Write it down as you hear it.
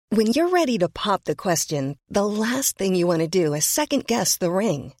When you're ready to pop the question, the last thing you want to do is second-guess the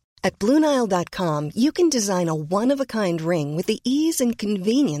ring. At BlueNile.com, you can design a one-of-a-kind ring with the ease and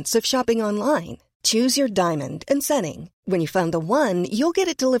convenience of shopping online. Choose your diamond and setting. When you find the one, you'll get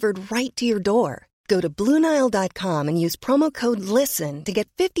it delivered right to your door. Go to BlueNile.com and use promo code LISTEN to get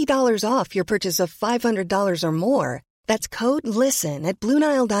 $50 off your purchase of $500 or more. That's code LISTEN at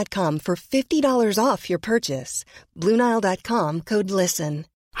BlueNile.com for $50 off your purchase. BlueNile.com, code LISTEN.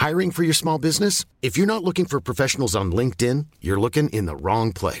 Hiring for your small business? If you're not looking for professionals on LinkedIn, you're looking in the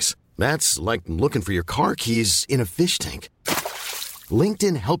wrong place. That's like looking for your car keys in a fish tank.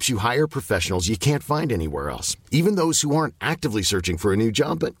 LinkedIn helps you hire professionals you can't find anywhere else, even those who aren't actively searching for a new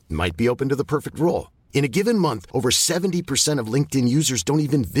job but might be open to the perfect role. In a given month, over 70% of LinkedIn users don't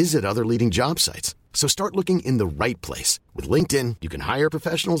even visit other leading job sites. So start looking in the right place. With LinkedIn, you can hire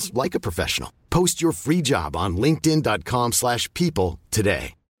professionals like a professional. Post your free job on linkedin.com/people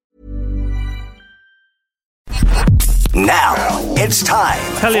today. Now, it's time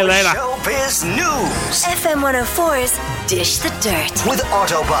Tell you later. Showbiz News. FM 104's Dish the Dirt. With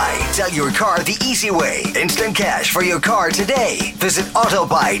AutoBuy, sell your car the easy way. Instant cash for your car today. Visit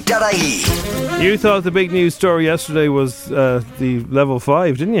autobuy.ie. You thought the big news story yesterday was the level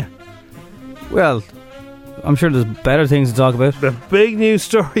 5, didn't you? Well, I'm sure there's better things to talk about. The big news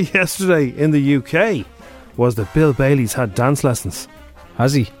story yesterday in the UK was that Bill Bailey's had dance lessons.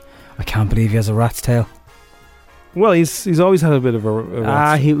 Has he? I can't believe he has a rat's tail. Well, he's always had a bit of a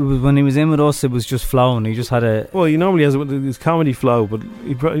rat's tail. When he was in with us, it was just flowing. He just had a... Well, he normally has his comedy flow, but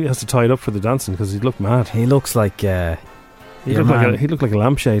he probably has to tie it up for the dancing because he'd look mad. He looks like... He looked like a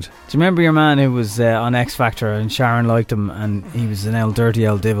lampshade. Do you remember your man who was on X Factor and Sharon liked him and he was an dirty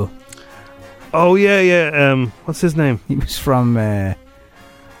old devil? Oh, yeah. What's his name? He was from...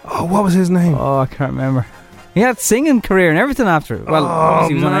 what was his name? Oh, I can't remember. He had a singing career and everything after it. Well,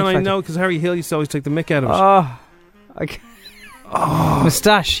 he was on X Factor. I know, because Harry Hill used to always take the mick out of it.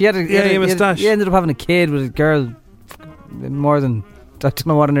 Moustache. He had a moustache. He ended up having a kid with a girl more than... I don't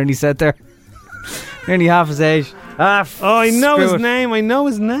know what I nearly said there. Nearly half his age. I know his name. I know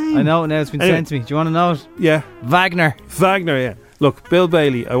it now. It's been sent to me. Do you want to know it? Yeah. Wagner, yeah. Look, Bill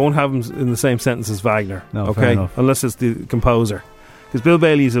Bailey, I won't have him in the same sentence as Wagner. No, okay? fair enough. Unless it's the composer. Because Bill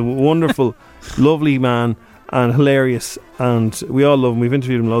Bailey is a wonderful, lovely man and hilarious, and we all love him. We've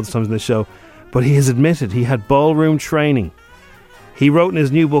interviewed him loads of times in this show. But he has admitted he had ballroom training. He wrote in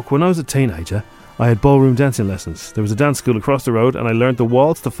his new book, when I was a teenager, I had ballroom dancing lessons. There was a dance school across the road and I learned the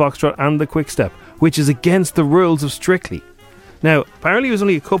waltz, the foxtrot and the quick step, which is against the rules of Strictly. Now, apparently it was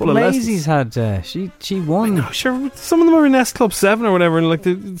only a couple of lessons. Maisie's had, she won. I know, sure, some of them are in S Club 7 or whatever,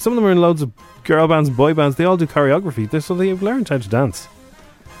 and some of them are in loads of girl bands and boy bands. They all do choreography, so they've learned how to dance.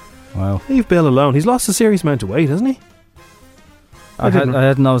 Wow. Leave Bill alone. He's lost a serious amount of weight, hasn't he? I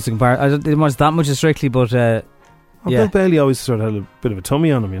hadn't noticed the comparison. I didn't watch that much of Strictly, but Bill Bailey always sort of had a bit of a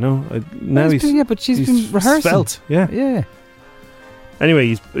tummy on him, you know. But she's been rehearsing. Svelte, yeah.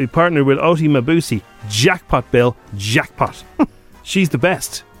 Anyway, he partnered with Oti Mabuse. Jackpot, Bill. Jackpot. She's the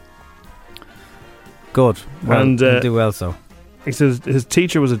best. Good. Well, and do well so. He says his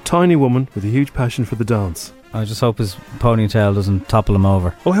teacher was a tiny woman with a huge passion for the dance. I just hope his ponytail doesn't topple him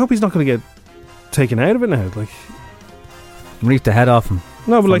over. Oh, I hope he's not going to get taken out of it now. Like, reap the head off him.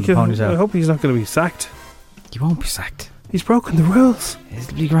 No, but I hope he's not going to be sacked. He won't be sacked. He's broken the rules.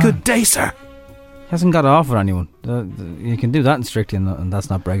 Good day, sir. He hasn't got it off with anyone. You can do that in Strictly, and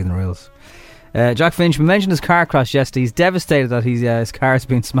that's not breaking the rules. Jack Finch, we mentioned his car crash yesterday. He's devastated that his car's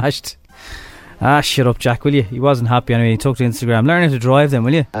been smashed. Shut up, Jack, will you? He wasn't happy anyway. He took to Instagram. Learn how to drive then,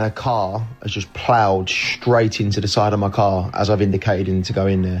 will you? And a car has just ploughed straight into the side of my car as I've indicated him to go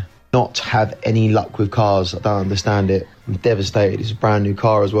in there. Not have any luck with cars. I don't understand it. I'm devastated. It's a brand new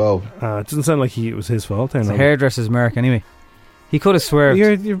car as well. It doesn't sound like it was his fault. It's a hairdresser's mark anyway. He could have swerved.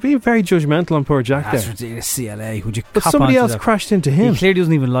 You're being very judgmental on poor Jack there. That's ridiculous. CLA. Would you? But somebody else crashed into him. He clearly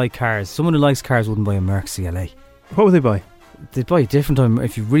doesn't even like cars. Someone who likes cars wouldn't buy a Merc CLA. What would they buy? They'd buy a different time.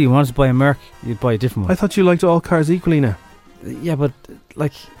 If you really wanted to buy a Merc, you'd buy a different one. I thought you liked all cars equally now. Yeah, but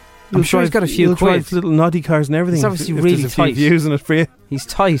like, I'm sure he's got a few you'll quid. Drive little noddy cars and everything. He's obviously if really there's a tight. few views in it for you. He's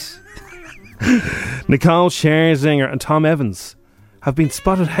tight. Nicole Scherzinger and Tom Evans have been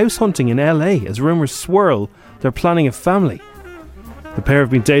spotted house hunting in LA as rumours swirl they're planning a family. The pair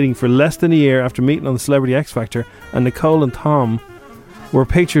have been dating for less than a year after meeting on the Celebrity X Factor, and Nicole and Tom were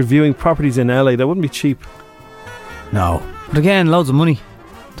pictured viewing properties in LA that wouldn't be cheap. No. But again, loads of money.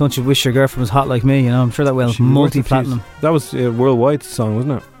 Don't you wish your girlfriend was hot like me? You know, I'm sure that will multi-platinum. That was a worldwide song,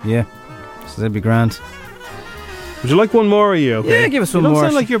 wasn't it? Yeah. So that'd be grand. Would you like one more? Are you okay? Yeah, give us one more. You more.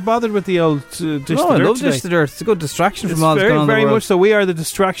 don't sound like you're bothered with the old Dish the Dirt. I love today. Dish the Dirt. It's a good distraction It's from all that's going on in the very world. much so. We are the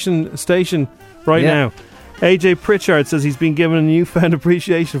distraction station right now. AJ Pritchard says he's been given a newfound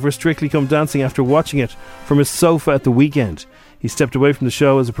appreciation for Strictly Come Dancing after watching it from his sofa at the weekend. He stepped away from the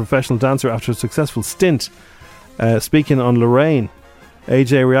show as a professional dancer after a successful stint. Speaking on Lorraine,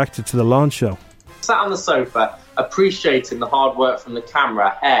 AJ reacted to the launch show. Sat on the sofa, appreciating the hard work from the camera,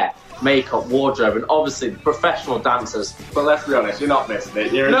 hair, makeup, wardrobe, and obviously the professional dancers. But let's be honest, you're not missing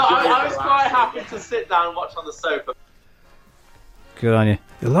it. I was quite happy to sit down and watch on the sofa. Good on you.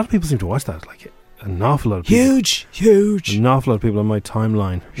 A lot of people seem to watch that. Like an awful lot of people. Huge. An awful lot of people on my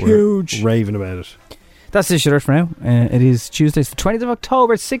timeline were raving about it. That's Dish the Dirt for now. It is Tuesday, the 20th of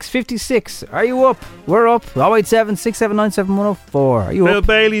October, 6:56. Are you up? We're up. 087 679 7104. Are you Bill up?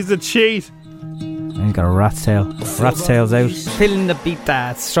 Bailey's a cheat. And he's got a rat's tail. Rat's tail's out. Feeling the beat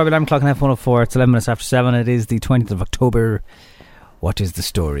that. Strawberry Alarm Clock on F104. It's 11 minutes after 7. It is the 20th of October. What is the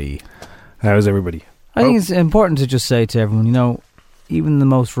story? How's everybody? I think it's important to just say to everyone, you know, even the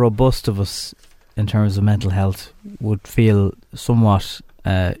most robust of us in terms of mental health would feel somewhat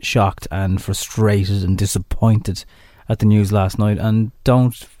shocked and frustrated and disappointed at the news last night, and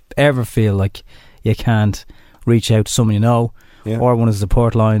don't ever feel like you can't reach out to someone you know, or one of the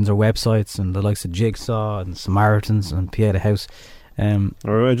support lines or websites, and the likes of Jigsaw and Samaritans and Pieta House,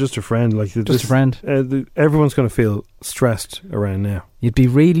 or just a friend. Like just a friend. Everyone's going to feel stressed around now. It'd be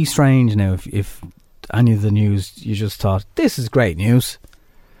really strange now if any of the news you just thought this is great news.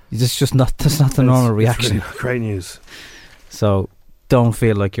 It's just not. That's not the normal reaction. Really great news. So don't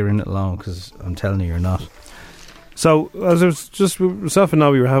feel like you're in it alone, because I'm telling you, you're not. So as I was just myself and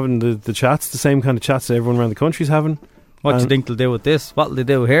now, we were having the chats, the same kind of chats that everyone around the country's having. What do you think they'll do with this? What'll they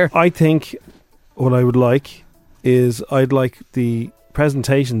do here? I think what I would like is I'd like the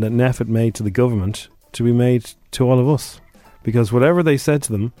presentation that NEF had made to the government to be made to all of us, because whatever they said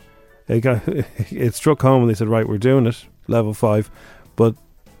to them, it struck home, and they said, right, we're doing it, level 5, but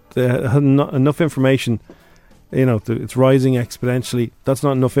they had not enough information. You know, it's rising exponentially. That's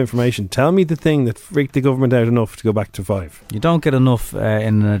not enough information. Tell me the thing that freaked the government out enough to go back to 5. You don't get enough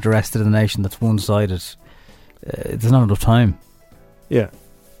in an address to the nation that's one-sided. There's not enough time. Yeah,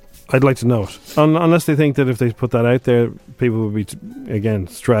 I'd like to know it. Unless they think that if they put that out there, people will be again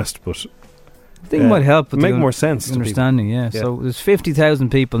stressed. But I think it might help. Make more sense. Understanding, yeah. So there's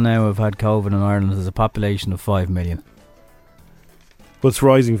 50,000 people now have had COVID in Ireland. There's a population of 5 million. But it's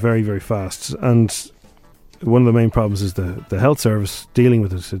rising very, very fast, and one of the main problems is the health service dealing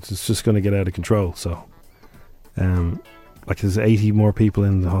with it. It's just going to get out of control. So, like there's 80 more people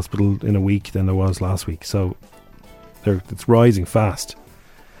in the hospital in a week than there was last week. So, it's rising fast.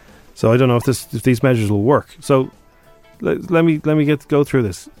 So I don't know if these measures will work. So let me go through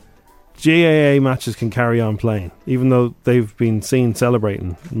this. GAA matches can carry on playing, even though they've been seen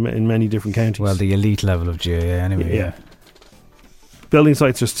celebrating in many different counties. Well, the elite level of GAA anyway. Yeah. Building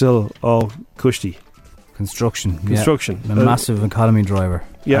sites are still all cushy. Construction. A massive economy driver.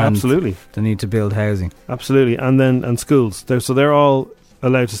 Yeah, and absolutely. The need to build housing. Absolutely. And schools. They're all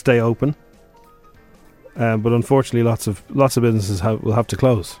allowed to stay open. But unfortunately lots of businesses will have to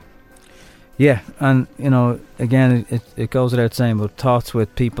close. Yeah, and you know, again, it goes without saying, but thoughts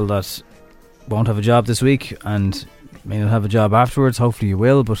with people that won't have a job this week and may not have a job afterwards. Hopefully you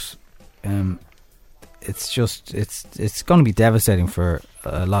will, but it's going to be devastating for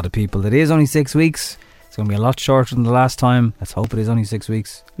a lot of people. It is only 6 weeks. It's going to be a lot shorter than the last time. Let's hope it is only 6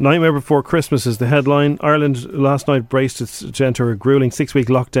 weeks. Nightmare Before Christmas is the headline. Ireland last night braced to enter a gruelling 6-week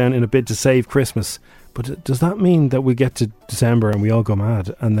lockdown in a bid to save Christmas. But does that mean that we get to December and we all go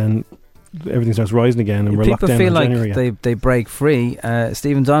mad and then everything starts rising again and we're locked down in January? People feel like they break free.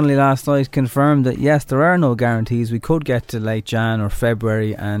 Stephen Donnelly last night confirmed that yes, there are no guarantees. We could get to late Jan or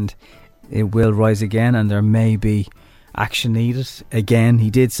February and it will rise again, and there may be action needed again. He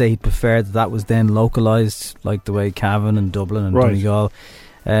did say he'd prefer that was then localised, like the way Cavan and Dublin and Donegal.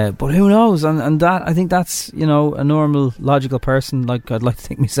 But who knows? And that, I think that's, you know, a normal, logical person, like I'd like to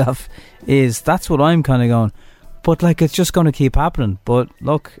think myself, that's what I'm kind of going. But like, it's just going to keep happening. But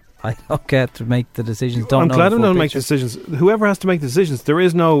look, I don't get to make the decisions. I'm glad I don't make decisions. Whoever has to make the decisions, there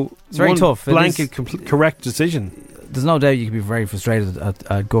is no it's very tough. blanket correct decision. There's no doubt you can be very frustrated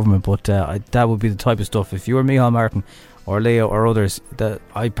at government, but that would be the type of stuff. If you were Micheál Martin or Leo or others, that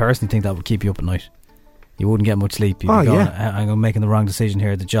I personally think that would keep you up at night. You wouldn't get much sleep. You'd be going, I'm making the wrong decision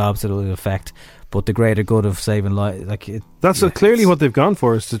here. The jobs that it will affect, but the greater good of saving lives. That's clearly what they've gone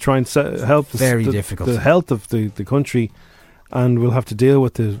for, is to try and help the health of the country, and we'll have to deal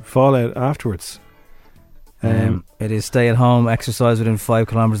with the fallout afterwards. It is stay at home, exercise within 5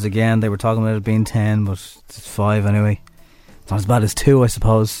 kilometres again. They were talking about it being 10, but it's 5 anyway. It's not as bad as 2, I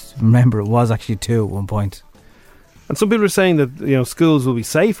suppose. Remember, it was actually 2 at one point. And some people are saying that schools will be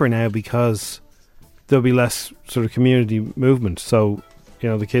safer now because there'll be less sort of community movement. So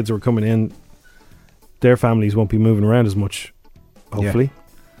the kids who are coming in, their families won't be moving around as much, hopefully. Yeah.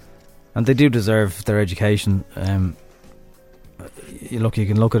 And they do deserve their education. You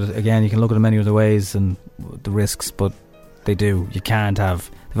can look at it again. You can look at it many other ways and the risks, but they do. You can't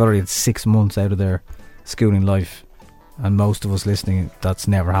have. They've already had 6 months out of their schooling life, and most of us listening, that's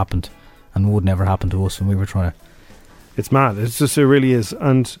never happened, and would never happen to us when we were trying to. It's mad. It's just, it really is.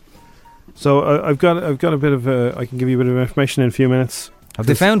 And so I've got a bit of. I can give you a bit of information in a few minutes. Have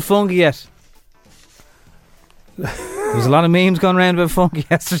they found fungi yet? There's a lot of memes going around about fungi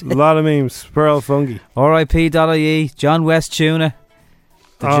yesterday. A lot of memes. Pearl fungi. RIP.ie. John West tuna.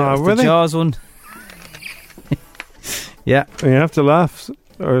 The Jaws one. Yeah. You have to laugh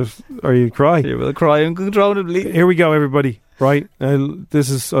or you cry. You will cry uncontrollably. Here we go, everybody. Right. I'll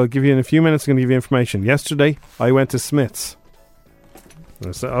give you in a few minutes. I'm going to give you information. Yesterday, I went to Smith's.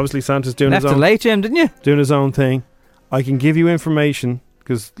 So obviously, Santa's doing his own. Left late, Jim, didn't you? Doing his own thing. I can give you information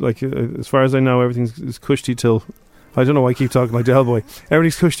because, as far as I know, everything's cushy till. I don't know why I keep talking like the Hellboy.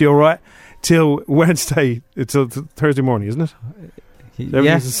 Everything's cushy, all right, till Wednesday, till Thursday morning, isn't it?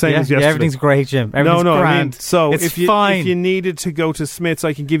 Everything's the same as yesterday. Yeah, everything's great, Jim. Everything's grand. I mean, so it's if fine. If you needed to go to Smith's,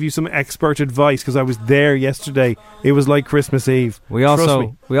 I can give you some expert advice because I was there yesterday. It was like Christmas Eve. We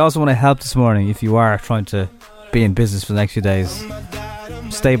also want to help this morning if you are trying to be in business for the next few days.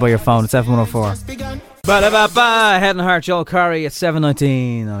 Stay by your phone. It's FM104. Ba-da-ba-ba, Head and Heart, Joel Corry at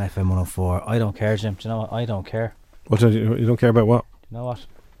 7:19 on FM 104. I don't care, Jim. Do you know what? I don't care. What? You don't care about what? You know what?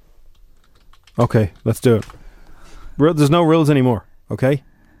 Okay, let's do it. There's no rules anymore, okay?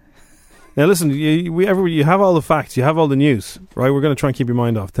 Now listen, you have all the facts, you have all the news, right? We're going to try and keep your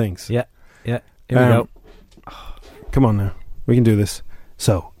mind off things. Yeah. Here we go. Come on now. We can do this.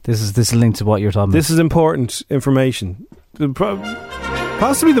 So, this is linked to what you're talking about. This is important information.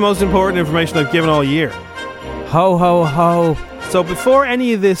 Possibly the most important information I've given all year. Ho, ho, ho. So before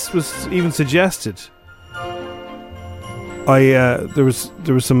any of this was even suggested, there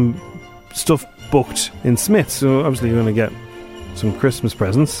was some stuff booked in Smith's. So obviously you're going to get some Christmas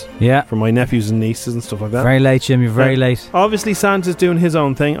presents. Yeah. For my nephews and nieces and stuff like that. Very late, Jim. You're very late. Obviously Santa's doing his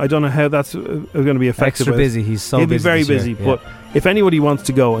own thing. I don't know how that's going to be effective. Extra busy. He's so busy. He'll be very busy. Yeah. But if anybody wants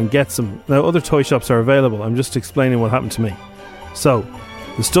to go and get some, now other toy shops are available. I'm just explaining what happened to me. So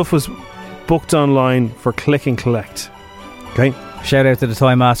the stuff was booked online for click and collect. Okay. Shout out to the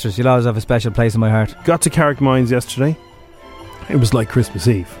Toy Masters. You'll always have a special place in my heart. Got to Carrick Mines yesterday. It was like Christmas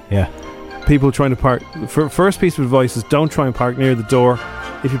Eve. Yeah. People trying to park. First piece of advice is don't try and park near the door.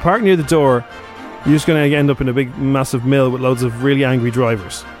 If you park near the door, you're just going to end up in a big massive mill with loads of really angry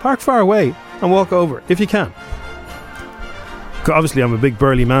drivers. Park far away and walk over if you can. Obviously I'm a big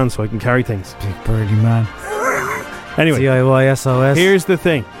burly man, so I can carry things. Big burly man. Anyway, DIY SOS. Here's the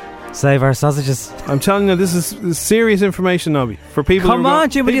thing. Save our sausages. I'm telling you, this is serious information, Nobby. For people. Come on,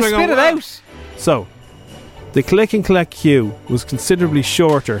 Jim, will you spit it out? So, the click and collect queue was considerably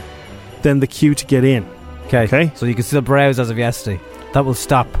shorter than the queue to get in. Okay. So you can still browse as of yesterday. That will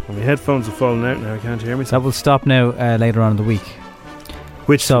stop. And my headphones are falling out now. I can't hear myself. That will stop now later on in the week.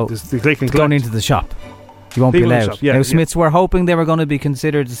 The click and collect? Going into the shop. You won't be allowed. Yeah, now, Smiths were hoping they were going to be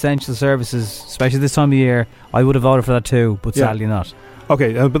considered essential services, especially this time of year. I would have voted for that too, but sadly not.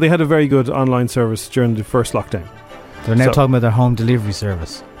 Okay, but they had a very good online service during the first lockdown. They're now talking about their home delivery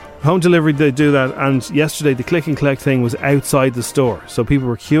service. Home delivery, they do that, and yesterday the click and collect thing was outside the store. So people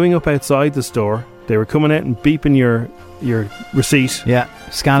were queuing up outside the store. They were coming out and beeping your receipt. Yeah,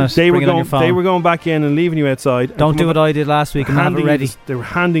 scan it. They were bring it on your phone. They were going back in and leaving you outside. Don't do what I did last week and have it ready. They were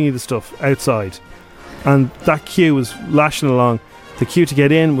handing you the stuff outside. And that queue was lashing along. The queue to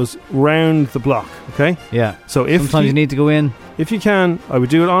get in was round the block, okay? Yeah. So if sometimes you need to go in. If you can, I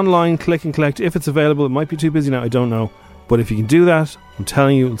would do it online, click and collect. If it's available, it might be too busy now, I don't know. But if you can do that, I'm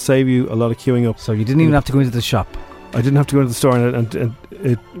telling you, it'll save you a lot of queuing up. So you didn't even have to go into the shop? I didn't have to go into the store, and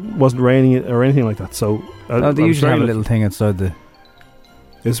it wasn't raining or anything like that. So they usually have a little thing outside the...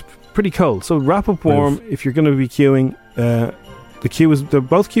 It's pretty cold. So wrap up warm if you're going to be queuing.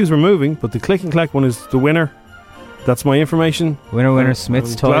 Both queues were moving, but the click and collect one is the winner. That's my information. Winner,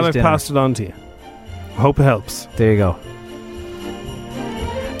 Smith's Toys Glad I dinner. passed it on to you. I hope it helps. There you go.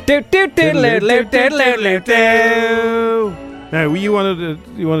 Now, you wanted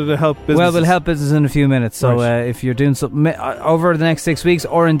to help businesses. Well, we'll help business in a few minutes. So Right. if you're doing something over the next 6 weeks,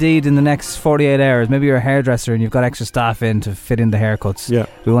 or indeed in the next 48 hours, maybe you're a hairdresser and you've got extra staff in to fit in the haircuts. Yeah.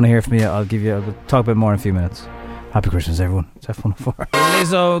 We want to hear from you. I'll talk about more in a few minutes. Happy Christmas, everyone. It's F104.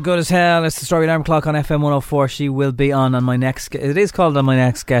 Lizzo, good as hell. It's the Story Alarm Clock on FM 104. She will be on my next... It is called On My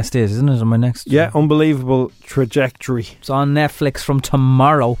Next Guest Is, isn't it? On my next... Yeah, unbelievable trajectory. It's on Netflix from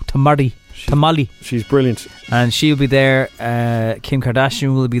tomorrow. Tamale. She's brilliant. And she'll be there. Kim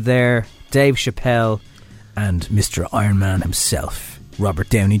Kardashian will be there. Dave Chappelle. And Mr. Iron Man himself, Robert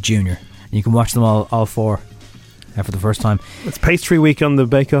Downey Jr. And you can watch them all four for the first time. It's pastry week on the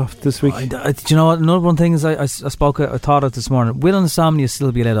Bake Off this week. Do you know what? Another one thing is I thought of this morning. Will Insomnia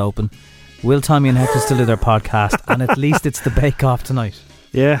still be let open? Will Tommy and Hector still do their podcast? And at least it's the Bake Off tonight.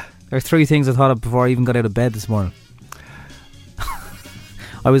 Yeah. There are 3 things I thought of before I even got out of bed this morning.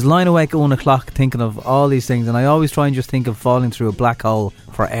 I was lying awake at 1 o'clock thinking of all these things, and I always try and just think of falling through a black hole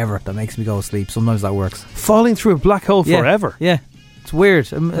forever. That makes me go to sleep. Sometimes that works. Falling through a black hole forever? Yeah. It's weird.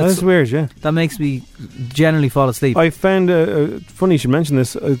 That's weird, yeah. That makes me generally fall asleep. I found, funny you should mention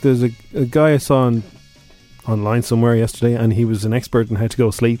this, there's a guy I saw online somewhere yesterday, and he was an expert in how to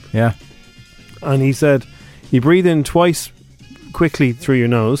go to sleep. Yeah. And he said, you breathe in twice quickly through your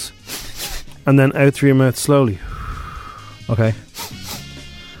nose, and then out through your mouth slowly. Okay.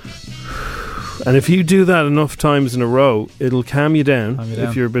 And if you do that enough times in a row, it'll calm you down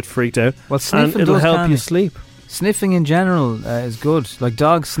if you're a bit freaked out. Well, sniffing and it'll does help calm you sleep. Sniffing in general is good. Like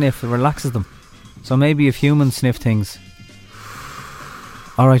dogs sniff, it relaxes them. So maybe if humans sniff things.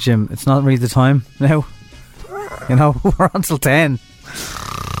 Alright, Jim, it's not really the time now. You know, we're on till 10.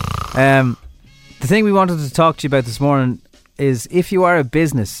 The thing we wanted to talk to you about this morning is if you are a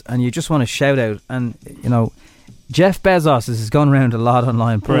business and you just want to shout out, and you know, Jeff Bezos is going around a lot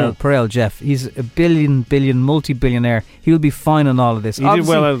online. Perel Jeff, he's a billion multi-billionaire. He'll be fine on all of this. He did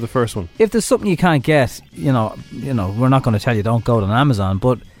well out of the first one. If there's something you can't get, you know, we're not going to tell you don't go to Amazon,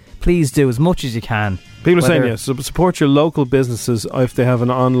 but please do as much as you can. People are saying yes. So support your local businesses if they have an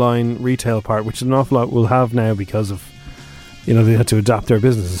online retail part, which an awful lot will have now because of, you know, they had to adapt their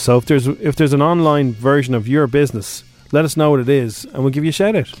businesses. So if there's an online version of your business, let us know what it is and we'll give you a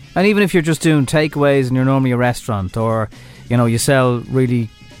shout out. And even if you're just doing takeaways and you're normally a restaurant, or you know, you sell really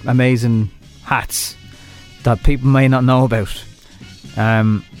amazing hats that people may not know about,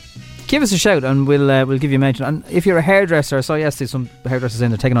 give us a shout and we'll give you a mention. And if you're a hairdresser, I saw yesterday some hairdressers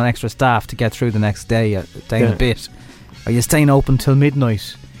in, they're taking on extra staff to get through the next day and a bit. Are you staying open till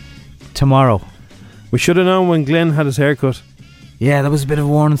midnight tomorrow? We should have known when Glenn had his haircut. Yeah, that was a bit of a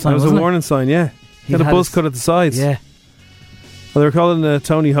warning sign. That was a warning sign, yeah. He had a buzz cut at the sides. Yeah. Well, they were calling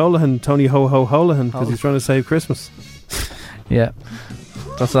Tony Holohan Tony Ho Ho Holohan because he's trying to save Christmas. Yeah,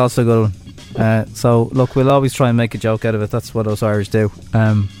 that's also a good one. So look, we'll always try and make a joke out of it. That's what us Irish do.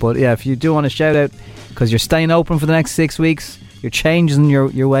 But yeah, if you do want to shout out because you're staying open for the next 6 weeks, you're changing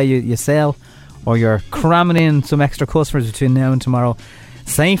your way you sell, or you're cramming in some extra customers between now and tomorrow,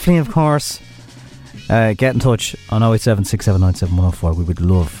 safely of course, get in touch on 087 6797 104. We would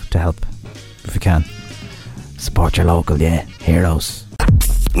love to help if we can. Support your local, yeah, heroes.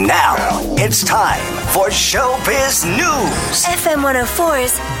 Now it's time for Showbiz News. FM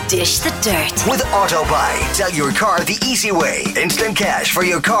 104's Dish the Dirt. With Autobuy. Sell your car the easy way. Instant cash for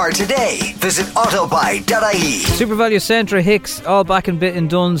your car today. Visit autobuy.ie. Super Value Centre, Hicks, all back in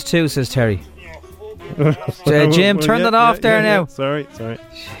Duns too, says Terry. Jim, turn that off there now. Sorry.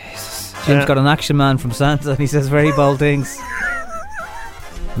 Jesus. Jim's got an action man from Santa and he says very bold things.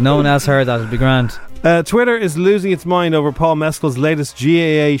 No one else heard that, it'd be grand. Twitter is losing its mind over Paul Mescal's latest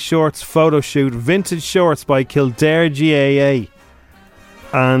GAA shorts photo shoot, Vintage Shorts by Kildare GAA.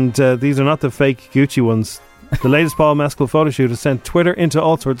 And these are not the fake Gucci ones. The latest Paul Mescal photo shoot has sent Twitter into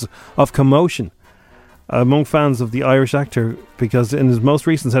all sorts of commotion among fans of the Irish actor, because in his most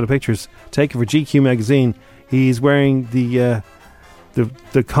recent set of pictures taken for GQ magazine, he's wearing the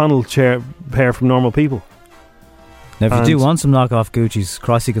Connell pair from Normal People. Now if you do want some knockoff Gucci's,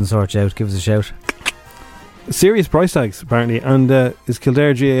 Crossy can sort you out, give us a shout. Serious price tags apparently, and is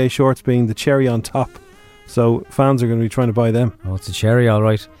Kildare GAA shorts being the cherry on top, so fans are going to be trying to buy them. Oh, it's a cherry,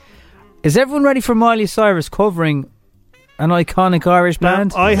 alright. Is everyone ready for Miley Cyrus covering an iconic Irish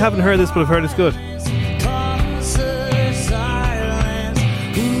band? I haven't heard this, but I've heard it's good.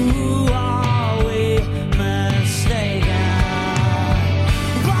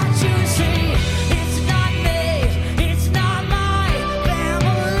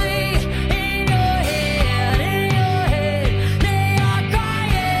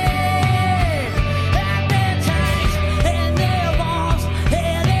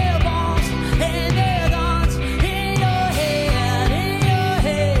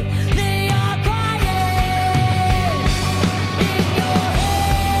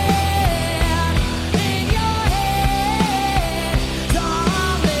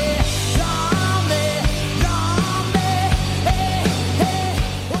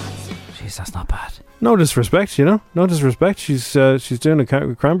 No disrespect, you know. No disrespect. She's doing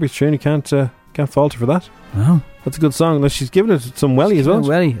a Cranberries tune. You can't fault her for that. No. That's a good song. She's given it some welly as well.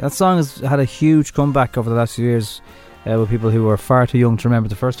 Welly. That song has had a huge comeback over the last few years with people who were far too young to remember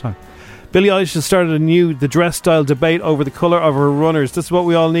the first time. Billie Eilish has started the dress style debate over the colour of her runners. This is what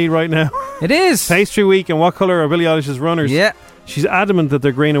we all need right now. It is. Pastry Week, and what colour are Billie Eilish's runners? Yeah. She's adamant that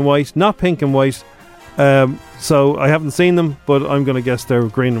they're green and white, not pink and white. So I haven't seen them, but I'm going to guess they're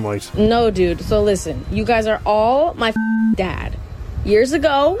green and white. No, dude. So listen, you guys are all my dad. Years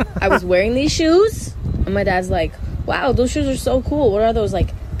ago, I was wearing these shoes, and my dad's like, wow, those shoes are so cool. What are those,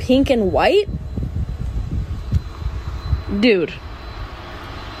 like, pink and white? Dude.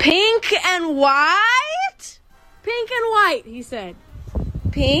 Pink and white? Pink and white, he said.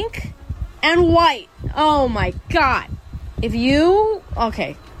 Pink and white. Oh, my God.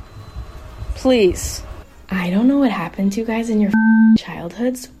 Okay. Please. I don't know what happened to you guys in your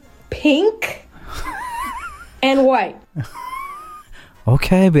childhoods. Pink and white.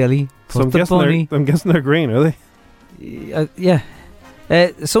 Okay, Billy. So I'm guessing they're green, are they? Yeah.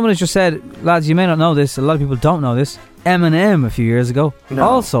 Someone has just said, lads, you may not know this. A lot of people don't know this. Eminem a few years ago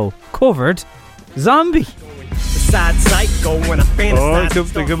also covered Zombie. There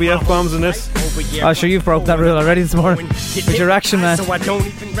could be F-bombs in this. Oh, sure, you've broke that rule already this morning. With your action, man. So I don't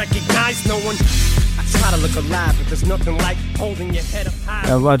even recognize no one. I try to look alive, but there's nothing like holding your head up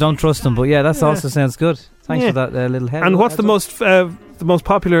high. Well, I don't trust them, but yeah, that also sounds good. Thanks for that little head. And what's the most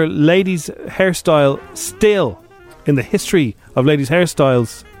popular ladies' hairstyle still in the history of ladies'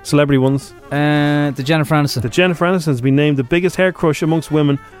 hairstyles, celebrity ones? The Jennifer Aniston. The Jennifer Aniston has been named the biggest hair crush amongst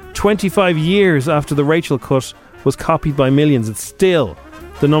women 25 years after the Rachel cut was copied by millions. It's still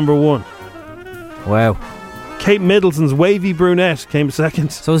the number one. Wow. Kate Middleton's wavy brunette came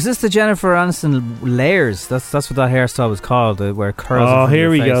second. So is this the Jennifer Aniston layers? That's what that hairstyle was called, where it curls. Oh,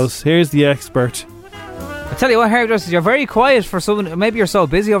 here he goes. Here's the expert. I tell you what, hairdressers, you're very quiet for someone. Maybe you're so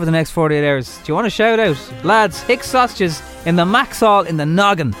busy over the next 48 hours. Do you want to shout out? Lads, Hicks sausages in the Maxall in the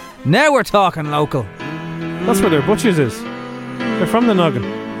Noggin. Now we're talking local. That's where their butchers is. They're from the Noggin.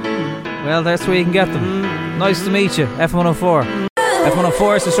 Well, that's where you can get them. Nice to meet you, F104.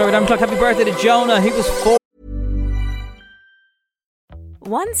 F104 is the Strawberry Diamond Clock. Happy birthday to Jonah. He was 4.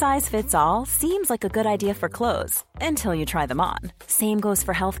 One size fits all seems like a good idea for clothes until you try them on. Same goes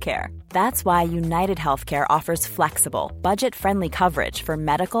for healthcare. That's why United Healthcare offers flexible, budget-friendly coverage for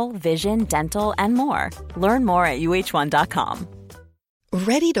medical, vision, dental, and more. Learn more at UH1.com.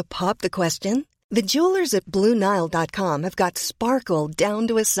 Ready to pop the question? The jewelers at BlueNile.com have got sparkle down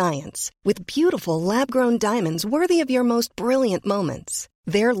to a science with beautiful lab-grown diamonds worthy of your most brilliant moments.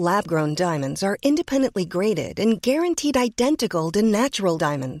 Their lab-grown diamonds are independently graded and guaranteed identical to natural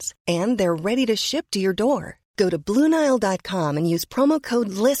diamonds, and they're ready to ship to your door. Go to BlueNile.com and use promo code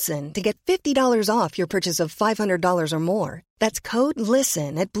LISTEN to get $50 off your purchase of $500 or more. That's code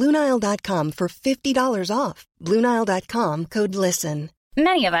LISTEN at BlueNile.com for $50 off. BlueNile.com, code LISTEN.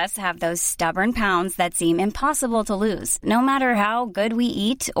 Many of us have those stubborn pounds that seem impossible to lose, no matter how good we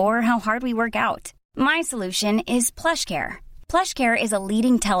eat or how hard we work out. My solution is PlushCare. PlushCare is a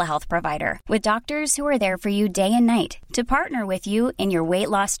leading telehealth provider with doctors who are there for you day and night to partner with you in your weight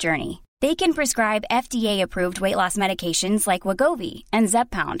loss journey. They can prescribe FDA-approved weight loss medications like Wegovy and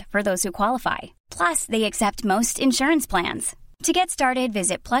Zepbound for those who qualify. Plus, they accept most insurance plans. To get started,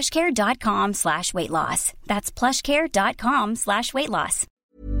 visit plushcare.com/weightloss. That's plushcare.com/weightloss.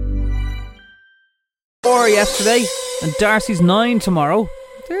 4 yesterday, and Darcy's 9 tomorrow.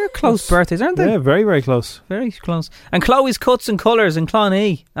 They're close birthdays, aren't they? Yeah, very, very close. Very close. And Chloe's Cuts and Colours in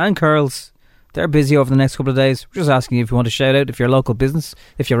Clonee and Curls. They're busy over the next couple of days. We're just asking you if you want to shout out, if you're a local business,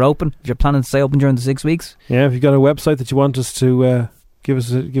 if you're open, if you're planning to stay open during the 6 weeks. Yeah, if you've got a website that you want us to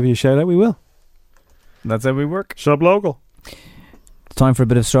give you a shout out, we will. That's how we work. Shop local. It's time for a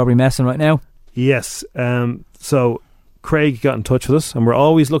bit of strawberry messing right now. Yes. So Craig got in touch with us, and we're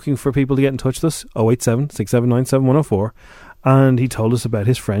always looking for people to get in touch with us. 087 6797 104. And he told us about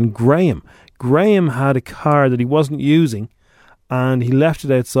his friend Graham. Graham had a car that he wasn't using, and he left it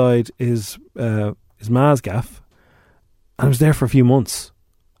outside his Mazgaff, and it was there for a few months.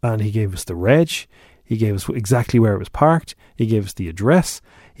 And he gave us the reg, he gave us exactly where it was parked, he gave us the address,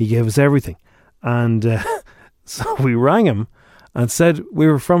 he gave us everything. And so we rang him and said we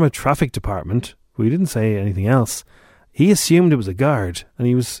were from a traffic department. We didn't say anything else. He assumed it was a guard, and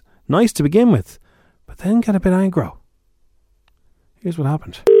he was nice to begin with, but then got a bit aggro. Here's what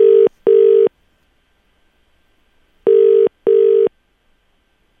happened.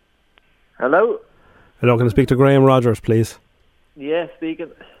 Hello? Hello, can I speak to Graham Rogers, please? Yeah, speaking.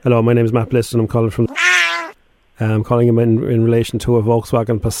 Hello, my name is Matt Bliss, and I'm calling from... I'm calling him in relation to a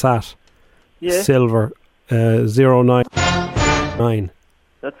Volkswagen Passat Yeah. Silver 099.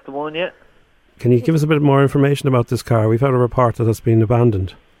 That's the one, yeah. Can you give us a bit more information about this car? We've had a report that it's been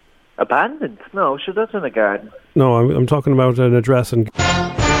abandoned. Abandoned? No, sure, that's in the garden. No, I'm talking about an address in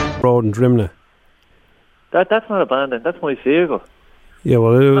Road in Drimnagh. That's not abandoned. That's my vehicle. Yeah,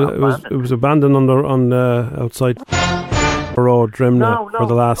 well, it was abandoned on outside Road Drimnagh for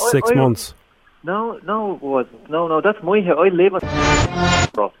the last 6 months. No, it wasn't. No, that's my house. I live on.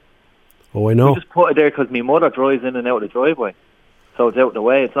 Oh, I know. We just put it there because my mother drives in and out of the driveway. So it's out of the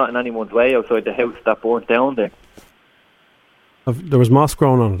way. It's not in anyone's way outside the house that burnt down there. There was moss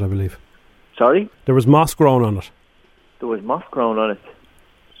grown on it, I believe. Sorry? There was moss grown on it. There was moss grown on it.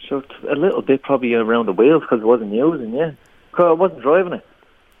 So a little bit probably around the wheels because it wasn't using, yeah. Because I wasn't driving it.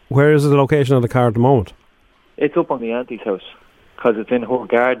 Where is the location of the car at the moment? It's up on the auntie's house. Because it's in her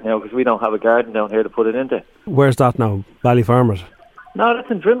garden now because we don't have a garden down here to put it into. Where's that now? Ballyfermot? No, that's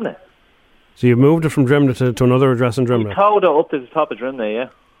in Drimnagh. So you moved it from Drimnagh to another address in Drimnagh? We towed it up to the top of Drimnagh, yeah.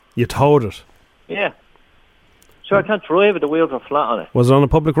 You towed it? Yeah. Sure, I can't drive it, the wheels are flat on it. Was it on a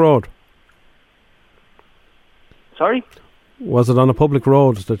public road? Sorry? Was it on a public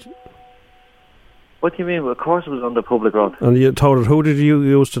road? What do you mean? Well, of course it was on the public road. And you towed it. Who did you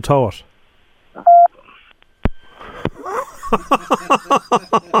use to tow it?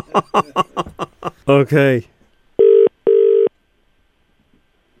 Okay.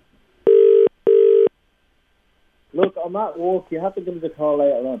 Look, I'm at work. You have to give us a call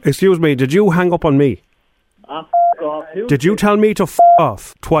later on. Excuse me, did you hang up on me? Off. Did you tell me to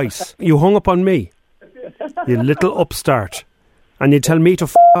off twice? You hung up on me. You little upstart. And you tell me to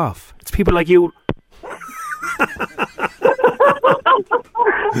off. It's people like you.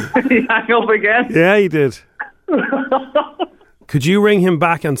 He hang up again? Yeah, he did. Could you ring him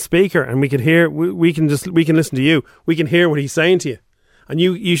back on speaker and we can hear? We can listen to you. We can hear what he's saying to you. And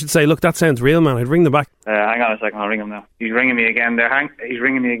you should say, look, that sounds real, man. I'd ring them back. Hang on a second, I'll ring him now. He's ringing me again there. He's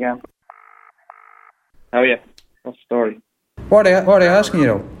ringing me again. How are you? What's the story? What are they asking you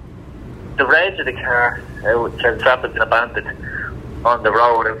though? The reg of the car says trapped and abandoned on the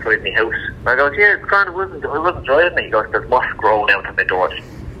road outside my house. I goes, yeah, it's grand, I wasn't driving it. He goes, there's moss growing out of my doors.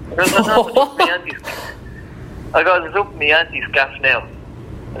 I goes, it's up my auntie's. I goes, it's up my auntie's gaff now.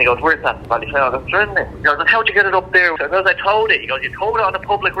 And he goes, where's that? Ballyfermot. I goes, it's in there. He goes, and how'd you get it up there? I goes, I towed it. He goes, you towed it on a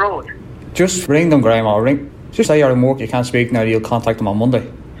public road. Just ring them, Graham, or ring. Just say you're in work, you can't speak now, you'll contact them on Monday.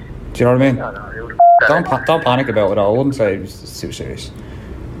 Do you know what I mean? No, don't panic about it. I wouldn't say it's too serious.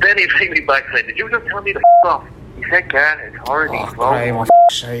 Then he rang me back saying, did you just tell me to off? He said, Gareth, it's horrible. Oh, Graham,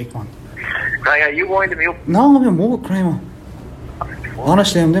 for sake, man. Graham, are you winding me up? No, I'm in work, Graham.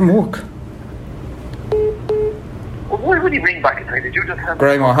 Honestly, I'm in work. Well, why would he ring back and say, did you just tell me?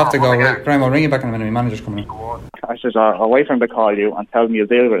 Graham, I'll have to go. Graham, I'll ring you back in a minute. My manager's coming in. I says, I'll wait for him to call you and tell me you'll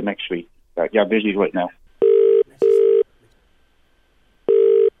deal with it next week. You're busy right now.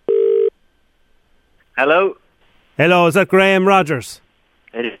 Hello? Hello, is that Graham Rogers?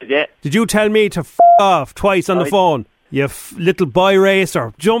 It is, yeah. Did you tell me to off twice on the phone? You little boy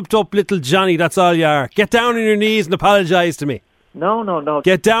racer. Jumped up little Johnny, that's all you are. Get down on your knees and apologise to me. No.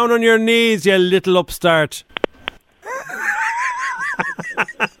 Get down on your knees, you little upstart.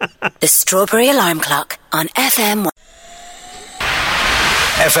 The Strawberry Alarm Clock on FM.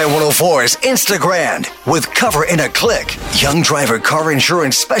 FM 104's Instagram with Cover in a Click. Young driver car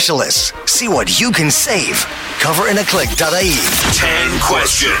insurance specialists. See what you can save. Coverinaclick.ie. 10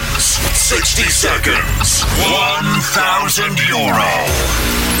 questions, 60 seconds, €1,000.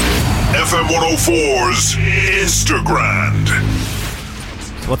 FM 104's Instagram.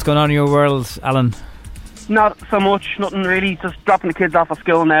 So what's going on in your world, Alan? Not so much, nothing really. Just dropping the kids off at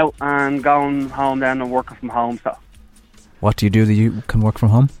school now and going home then and working from home. So, what do you do that you can work from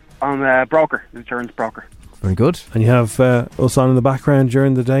home? I'm a broker, insurance broker. Very good. And you have us on in the background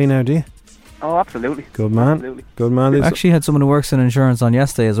during the day now, do you? Oh, absolutely. Good man. Absolutely. Good man. I actually had someone who works in insurance on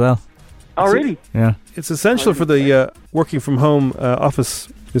yesterday as well. Oh, really? Yeah. It's essential for the working from home office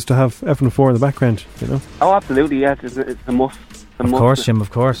is to have FM4 in the background, you know? Oh, absolutely, yeah. It's a must. Of course, Jim, of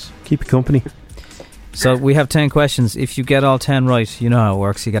course. Keep you company. So we have 10 questions. If you get all 10 right, you know how it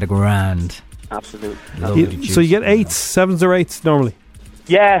works. You get a grand. Absolutely. So you get 8s, 7s or 8s normally?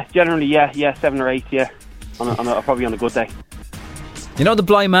 Yeah, generally, yeah, 7 or 8, yeah. Probably on a good day. You know the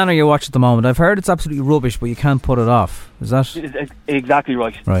Bly Manor you watch at the moment? I've heard it's absolutely rubbish, but you can't put it off. Is that? Exactly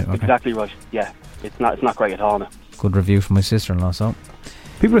right. Right, okay. Exactly right, yeah. It's not great at all now. Good review from my sister-in-law, so.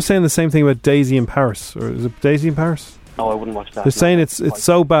 People are saying the same thing about Daisy in Paris. Or is it Daisy in Paris? No, I wouldn't watch that. They're saying it's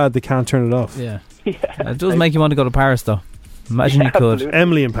so bad they can't turn it off. Yeah. It does make you want to go to Paris, though. Imagine you could. Absolutely.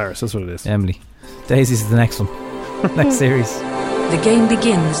 Emily in Paris, that's what it is. Emily. Daisy's the next one. Next series. The game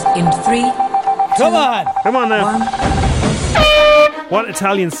begins in 3, Come on. Come on now. What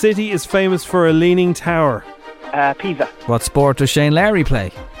Italian city is famous for a leaning tower? Pisa. What sport does Shane Lowry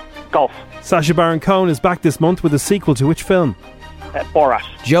play? Golf. Sacha Baron Cohen is back this month with a sequel to which film? Borat.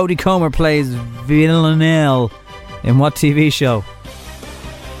 Jodie Comer plays Villanelle in what TV show?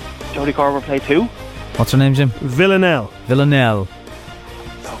 Jodie Comer played who? What's her name, Jim? Villanelle. Villanelle.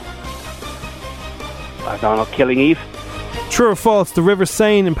 I don't know. Killing Eve. True or false, the River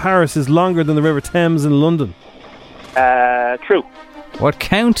Seine in Paris is longer than the River Thames in London? True. What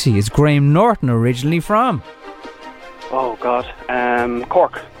county is Graham Norton originally from? Oh, God.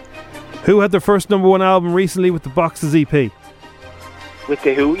 Cork. Who had their first number one album recently with the Boxes EP? With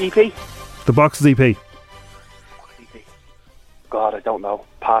the who EP? The Boxes EP. God, I don't know.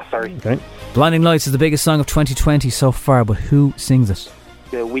 Pass, sorry. Okay. Blinding Lights is the biggest song of 2020 so far, but who sings it?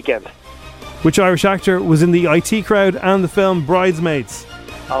 The Weeknd. Which Irish actor was in the IT Crowd and the film Bridesmaids?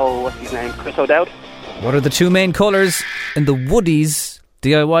 Oh, what's his name? Chris O'Dowd. What are the two main colours in the Woodies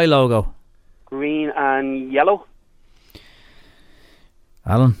DIY logo? Green and yellow.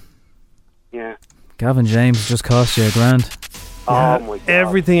 Alan? Yeah. Gavin James just cost you $1,000. Yeah, Oh my God.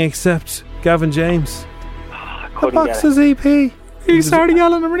 everything except Gavin James. Couldn't get Boxes it. EP. Really sorry,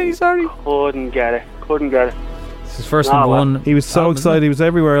 Alan. I'm really sorry. Couldn't get it. It's his first No, number well, one. He was so album, excited. He was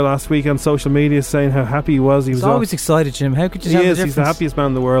everywhere last week on social media saying how happy he was. He He's was always excited, Jim. How could you He tell is. the He's the difference? happiest man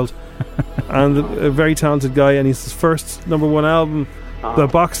in the world, and a very talented guy. And he's his first number one album, the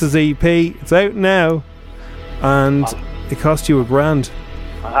Boxes EP. It's out now, and it cost you $1,000.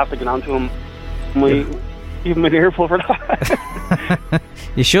 I'll have to get on to him. Give him an earful for that.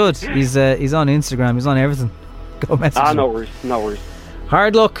 You should. He's on Instagram. He's on everything. Go message him. No worries.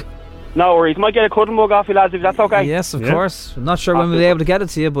 Hard luck. No worries. Might get a cuddle mug off you lads if that's okay. Yes, of course. I'm not sure when we'll be able to get it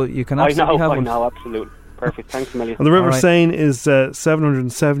to you, but you can absolutely have I one. know, absolutely. Perfect. Thanks a million. And the River All right. Seine is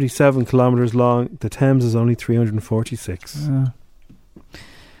 777 kilometres long. The Thames is only 346. Come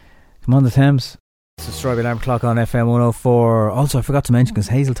on, the Thames. It's a Strawberry Alarm Clock on FM 104. Also, I forgot to mention, because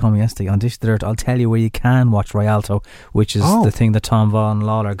Hazel told me yesterday on Dish the Dirt, I'll tell you where you can watch Rialto, which is the thing that Tom Vaughan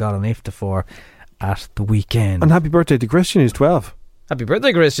Lawler got an IFTA for at the weekend. And happy birthday to Christian, who's 12. Happy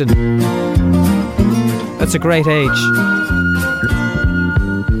birthday, Christian. That's a great age.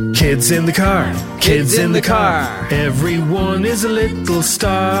 Kids in the car, kids in the car. Everyone is a little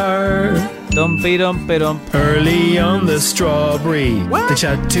star. Dumpy dumpy dump. Early on the Strawberry, they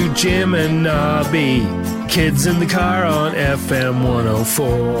chat to Jim and Nobby. Kids in the car on FM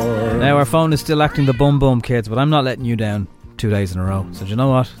 104. Now, our phone is still acting the bum kids, but I'm not letting you down 2 days in a row. So do you know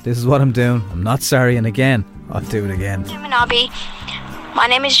what? This is what I'm doing. I'm not sorry, and again, I'll do it again. Jim and Nobby, my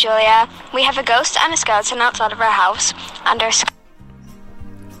name is Julia. We have a ghost and a skeleton outside of our house, and our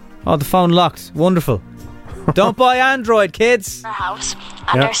Oh, the phone locked. Wonderful. Don't buy Android, kids. house,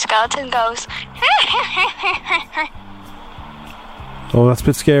 and our skeleton goes. Oh, that's a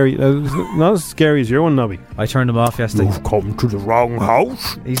bit scary. Not as scary as your one, Nobby. I turned him off yesterday. You've come to the wrong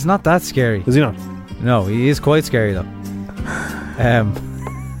house. He's not that scary. Is he not? No, he is quite scary though. I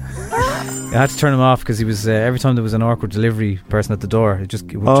had to turn him off because he was every time there was an awkward delivery person at the door, it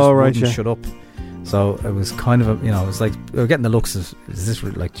wouldn't shut up. So it was kind of it was like we were getting the looks of, is this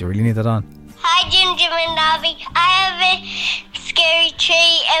like, do you really need that on? Hi, Jim and Nobby. I have a scary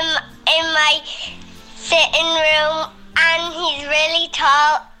tree in my sitting room, and he's really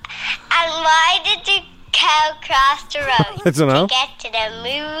tall. And why did the cow cross the road? I don't know. To get to the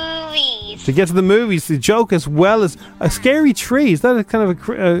movies. To get to the movies, the joke as well as a scary tree. Is that a kind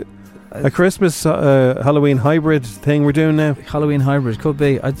of a Christmas Halloween hybrid thing we're doing now? Halloween hybrid could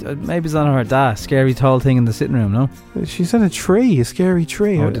be. Maybe it's on her dad. Scary tall thing in the sitting room. No, she said a tree, a scary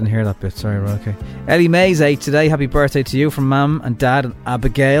tree. Oh, I didn't hear that bit. Sorry, right, okay. Ellie May's 8 today. Happy birthday to you from Mum and Dad and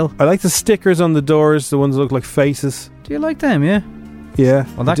Abigail. I like the stickers on the doors, the ones that look like faces. Do you like them? Yeah. Yeah.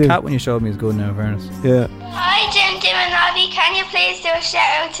 Well, that cat when you showed me is good now, in fairness. Yeah. Hi, Jim and Nobby. Can you please do a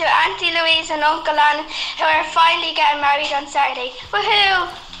shout out to Auntie Louise and Uncle Anne, who are finally getting married on Saturday? Woohoo!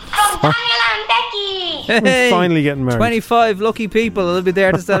 From Daniel and Becky. Hey, finally getting married. 25 lucky people will be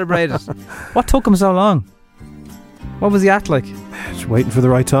there to celebrate it. What took him so long? What was the act like? Just waiting for the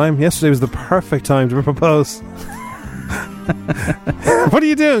right time. Yesterday was the perfect time to propose. What are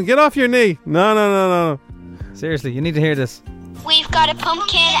you doing? Get off your knee. No. Seriously, you need to hear this. We've got a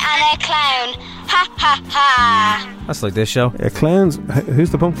pumpkin and a clown. Ha ha ha. That's like this show. Yeah, clowns.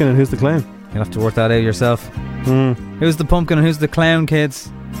 Who's the pumpkin and who's the clown? You'll have to work that out yourself. Who's the pumpkin and who's the clown,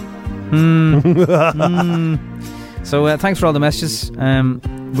 kids? So thanks for all the messages.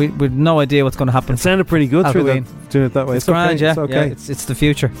 We've no idea what's going to happen. It sounded pretty good Halloween. through doing it that way. It's grand, okay. yeah. It's okay. Yeah, it's the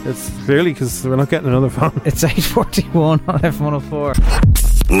future. It's clearly because we're not getting another phone. It's 8:41 on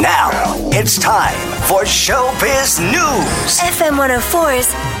F104. Now, it's time for Showbiz News. FM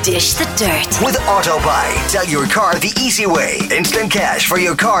 104's Dish the Dirt. With AutoBuy. Sell your car the easy way. Instant cash for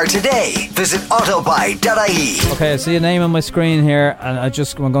your car today. Visit autobuy.ie. Okay, I see a name on my screen here, and I'm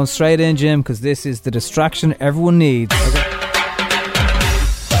going straight in, Jim, because this is the distraction everyone needs. Okay.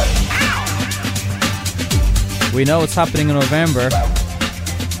 We know it's happening in November,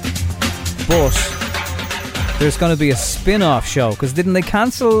 but there's going to be a spin-off show, because didn't they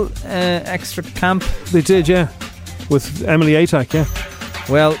cancel Extra Camp? They did, yeah, with Emily Atack, yeah.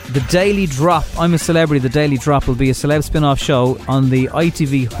 Well, the Daily Drop, I'm a Celebrity, the Daily Drop will be a celeb spin-off show on the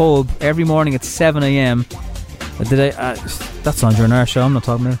ITV Hub every morning at 7am. That's on during our show, I'm not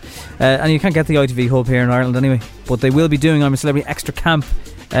talking about it. And you can't get the ITV Hub here in Ireland anyway, but they will be doing I'm a Celebrity Extra Camp.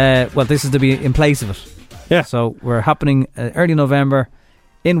 Well, this is to be in place of it. Yeah. So we're happening early November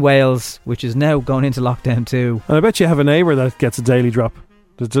in Wales, which is now going into lockdown too. And I bet you have a neighbour that gets a Daily Drop.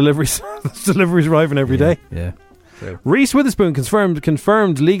 The deliveries arriving every day. Yeah. Reese Witherspoon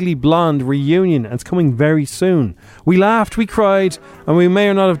confirmed Legally Blonde reunion, and it's coming very soon. We laughed, we cried, and we may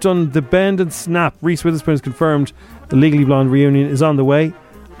or not have done the bend and snap. Reese Witherspoon has confirmed the Legally Blonde reunion is on the way,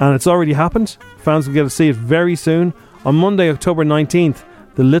 and it's already happened. Fans will get to see it very soon. On Monday, October 19th,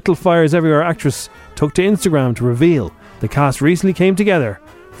 the Little Fires Everywhere actress took to Instagram to reveal the cast recently came together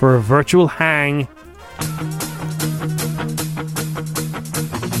for a virtual hang.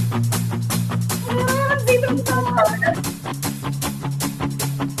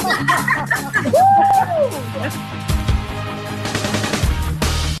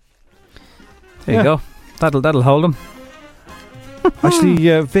 There you go. That'll hold them.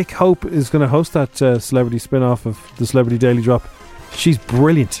 Actually, Vic Hope is going to host that celebrity spin-off of the Celebrity Daily Drop. She's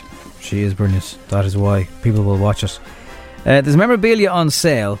brilliant. She is brilliant. That is why people will watch it. There's memorabilia on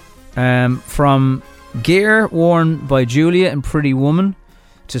sale, from gear worn by Julia in Pretty Woman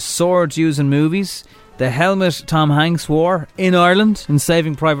to swords used in movies. The helmet Tom Hanks wore in Ireland in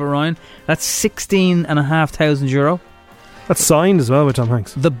Saving Private Ryan, that's €16,500. That's signed as well by Tom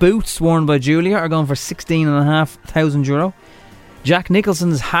Hanks. The boots worn by Julia are going for €16,500. Jack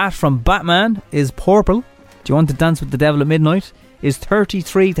Nicholson's hat from Batman is purple. Do you want to dance with the devil at midnight? Is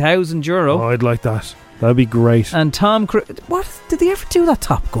 €33,000. Oh, I'd like that. That'd be great. And Tom Cruise, what did they ever do that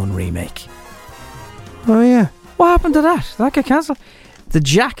Top Gun remake? Oh yeah, what happened to that? Did that get cancelled? The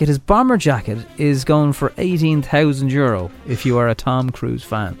jacket, his bomber jacket, is going for €18,000 if you are a Tom Cruise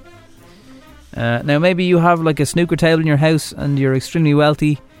fan. Now maybe you have like a snooker table in your house and you're extremely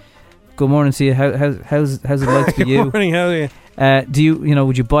wealthy. Good morning to you. How's it like to be you? Good morning. How are you? Do you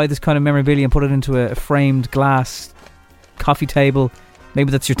would you buy this kind of memorabilia and put it into a framed glass coffee table?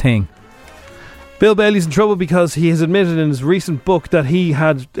 Maybe that's your thing. Bill Bailey's in trouble because he has admitted in his recent book that he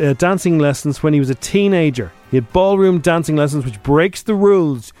had dancing lessons when he was a teenager. He had ballroom dancing lessons, which breaks the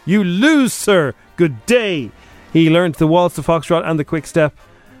rules. You lose, sir. Good day. He learned the waltz, the foxtrot and the quick step,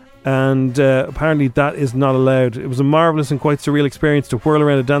 and apparently that is not allowed. It was a marvellous and quite surreal experience to whirl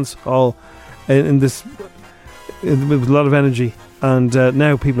around a dance hall with a lot of energy, and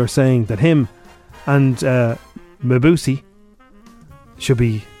now people are saying that him and Mabusi should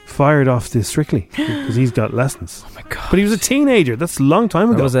be fired off this Strictly because he's got lessons. Oh my god. But he was a teenager. That's a long time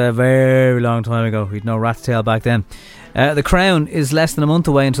ago. That was a very long time ago. We'd no rat's tail back then. The Crown is less than a month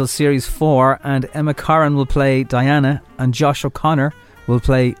away until Series 4, and Emma Corrin will play Diana and Josh O'Connor will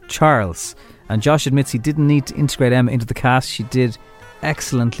play Charles. And Josh admits he didn't need to integrate Emma into the cast. She did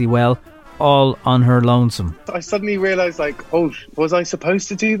excellently well, all on her lonesome. I suddenly realised, was I supposed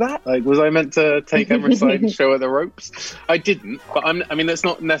to do that? Was I meant to take Emma's side and show her the ropes? I didn't, but it's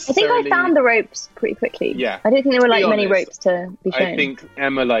not necessarily... I think I found the ropes pretty quickly. Yeah. I don't think there were many ropes to be shown. I think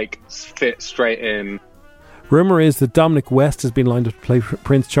Emma fit straight in. Rumour is that Dominic West has been lined up to play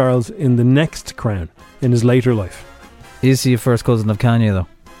Prince Charles in the next Crown in his later life. Is he a first cousin of Kanye though?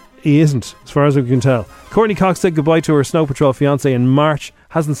 He isn't, as far as we can tell. Courtney Cox said goodbye to her Snow Patrol fiancé in March.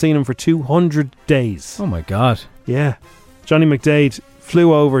 Hasn't seen him for 200 days. Oh my god. Yeah. Johnny McDade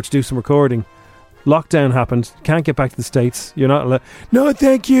flew over to do some recording. Lockdown happened. Can't get back to the States. You're not allowed. No,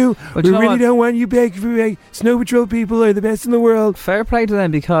 thank you. But we you know really what? don't want you back. Snow Patrol people are the best in the world. Fair play to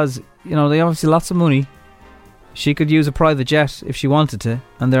them, because they obviously lots of money. She could use a private jet if she wanted to,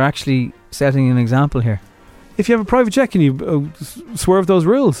 and they're actually setting an example here. If you have a private jet, can you swerve those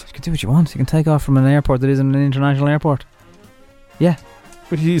rules? You can do what you want. You can take off from an airport that isn't an international airport. Yeah.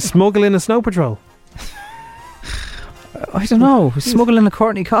 But you smuggle in a Snow Patrol? I don't know. Smuggling a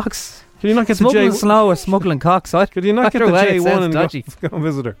Courtney Cox. Could you not get smuggling the Snow or smuggling Cox? Could you not get the J1 and go and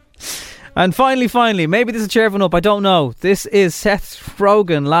visit her? And finally, maybe this is cheerful up, I don't know. This is Seth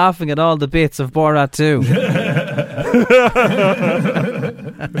Rogen laughing at all the bits of Borat 2.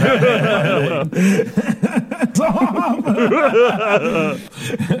 See?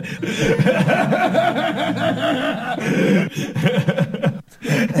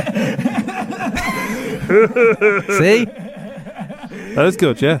 That is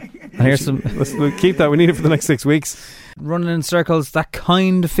good, yeah. And here's some. We'll keep that. We need it for the next 6 weeks. Running in circles, that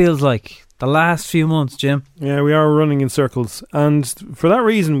kind of feels like the last few months, Jim. Yeah, we are running in circles. And for that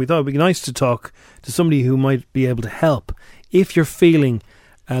reason, we thought it would be nice to talk to somebody who might be able to help. If you're feeling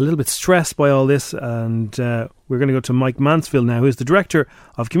a little bit stressed by all this, and we're going to go to Mike Mansfield now, who's the Director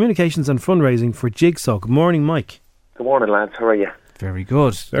of Communications and Fundraising for Jigsaw. Good morning, Mike. Good morning, lads. How are you? Very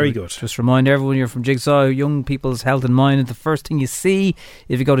good. Very good. Just remind everyone you're from Jigsaw, young people's health and mind. The first thing you see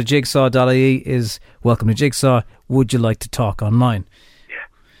if you go to jigsaw.ie is welcome to Jigsaw. Would you like to talk online? Yeah.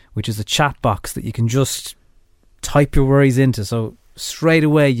 Which is a chat box that you can just type your worries into. So straight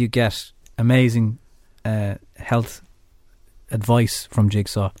away you get amazing health advice from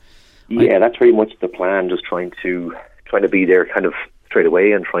Jigsaw. Yeah, that's very much the plan. Just trying to be there kind of straight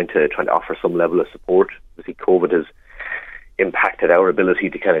away and trying to offer some level of support. I think COVID has impacted our ability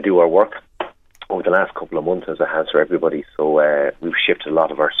to kind of do our work over the last couple of months, as it has for everybody. So we've shifted a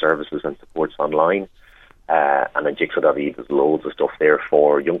lot of our services and supports online, and on Jigsaw.ie there's loads of stuff there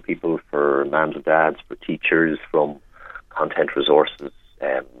for young people, for mums and dads, for teachers, from content resources,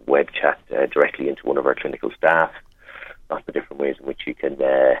 web chat directly into one of our clinical staff, lots of different ways in which you can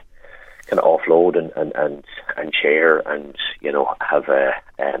kind of offload and share and, you know, have a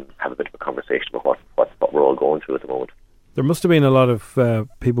bit of a conversation about what we're all going through at the moment. There must have been a lot of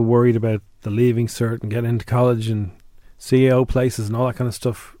people worried about the leaving cert and getting into college and CEO places and all that kind of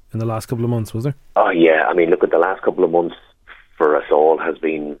stuff in the last couple of months, was there? Oh, yeah. I mean, look, at the last couple of months for us all has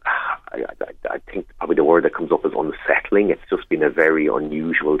been, I think probably the word that comes up is unsettling. It's just been a very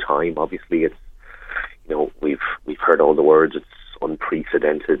unusual time. Obviously, it's, you know, we've heard all the words. It's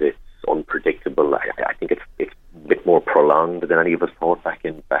unprecedented. It's unpredictable. I think it's a bit more prolonged than any of us thought back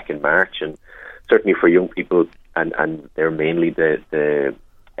in March, and certainly for young people, and they're mainly the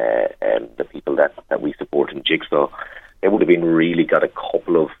people that we support in Jigsaw. They would have been really got a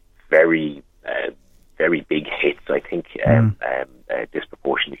couple of very big hits, I think,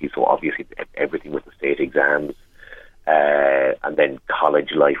 disproportionately. So obviously everything with the state exams, and then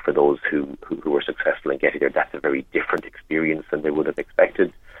college life for those who were successful in getting there. That's a very different experience than they would have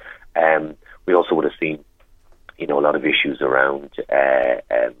expected. We also would have seen, you know, a lot of issues around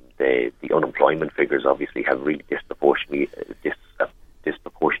the unemployment figures. Obviously, have really disproportionately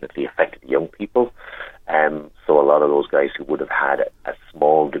affected young people. So a lot of those guys who would have had a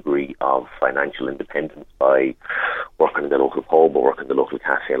small degree of financial independence by working in the local pub or working in the local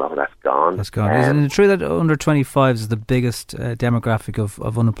cafe, a lot of that's gone. That's gone. Isn't it true that under 25s is the biggest demographic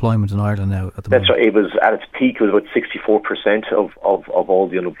of unemployment in Ireland now at the moment? That's right. It was at its peak. It was about 64% of all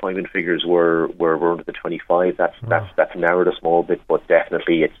the unemployment figures were under the 25. That's narrowed a small bit, but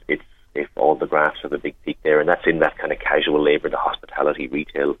definitely it's if all the graphs have a big peak there, and that's in that kind of casual labour, the hospitality,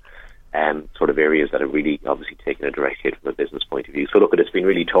 retail, sort of areas that have really obviously taken a direct hit from a business point of view. So look, it's been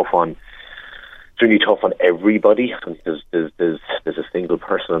really tough on everybody. There's a single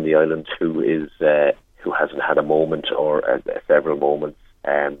person on the island who hasn't had a moment or several moments,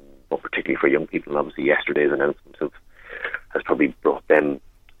 but particularly for young people. And obviously yesterday's announcement has probably brought the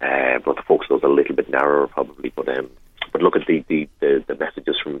focus a little bit narrower, probably. But look at the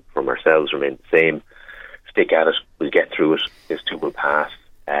messages from ourselves remain the same. Stick at it. We'll get through it. This too will pass.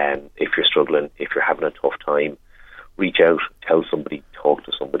 If you're struggling, if you're having a tough time, reach out, tell somebody, talk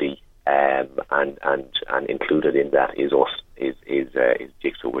to somebody, and included in that is us, is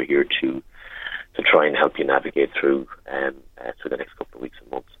Jigsaw. We're here to try and help you navigate through the next couple of weeks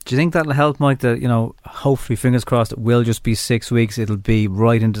and months. Do you think that'll help, Mike? That, you know, hopefully, fingers crossed, it will just be 6 weeks. It'll be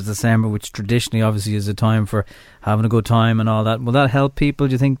right into December, which traditionally, obviously, is a time for having a good time and all that. Will that help people?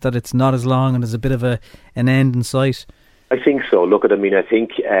 Do you think that it's not as long and there's a bit of an end in sight? I think so. Look, I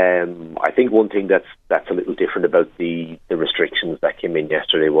think one thing that's a little different about the restrictions that came in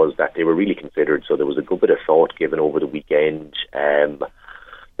yesterday was that they were really considered. So there was a good bit of thought given over the weekend.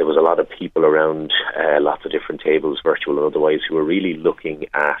 There was a lot of people around, lots of different tables, virtual and otherwise, who were really looking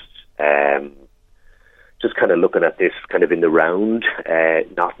at just kind of looking at this kind of in the round,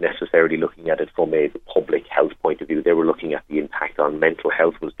 not necessarily looking at it from a public health point of view. They were looking at the impact on mental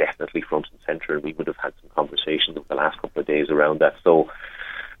health was definitely front and centre, and we would have had some conversations over the last couple of days around that. So,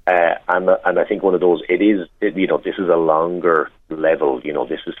 and I think one of those, this is a longer level,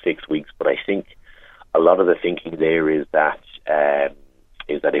 this is 6 weeks, but I think a lot of the thinking there is that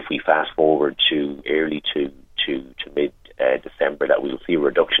if we fast forward to early to mid December, that we'll see a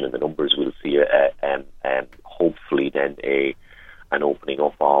reduction in the numbers. We'll see hopefully then a an opening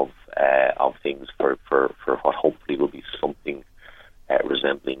up of things for what hopefully will be something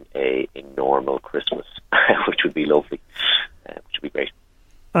resembling a normal Christmas, which would be lovely, which would be great.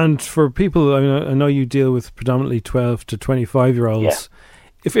 And for people, I know you deal with predominantly 12 to 25-year-olds.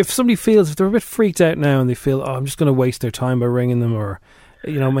 Yeah. If somebody feels, if they're a bit freaked out now and they feel, I'm just going to waste their time by ringing them, or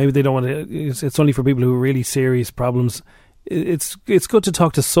maybe they don't want to, it's only for people who have really serious problems. It's good to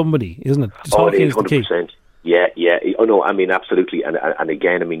talk to somebody, isn't it? Talking is 100%. The key. Yeah. Oh no, I mean absolutely. And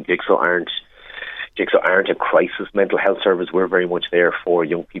again, I mean Jigsaw aren't a crisis mental health service. We're very much there for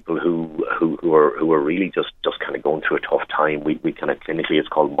young people who are really just kind of going through a tough time. We kind of clinically, it's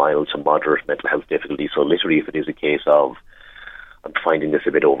called mild to moderate mental health difficulty. So literally, if it is a case of I'm finding this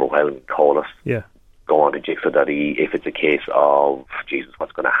a bit overwhelming, call us. Yeah. Go on to Jigsaw.ie. If it's a case of Jesus,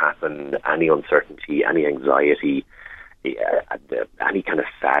 what's going to happen? Any uncertainty, any anxiety, any kind of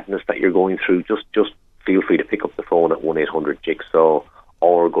sadness that you're going through, just feel free to pick up the phone at 1-800-JIGSAW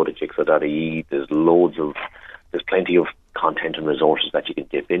or go to Jigsaw.ie. There's plenty of content and resources that you can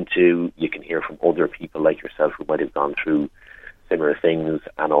dip into. You can hear from other people like yourself who might have gone through similar things,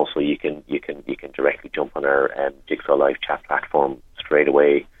 and also you can directly jump on our Jigsaw live chat platform straight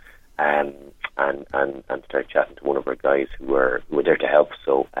away and start chatting to one of our guys who are there to help.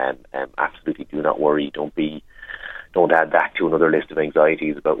 So absolutely do not worry. Don't add that to another list of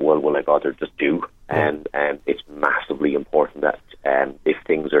anxieties about, well, I'd rather just do. And it's massively important that if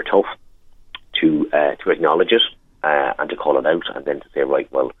things are tough, to acknowledge it and to call it out, and then to say, right,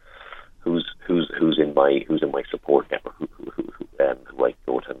 well, who's in my support network, who I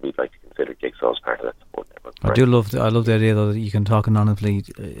go to, and we'd like to consider Jigsaw as part of that support network. Right? I love the idea though that you can talk anonymously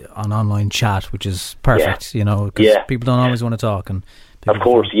on online chat, which is perfect. Because people don't always want to talk, and of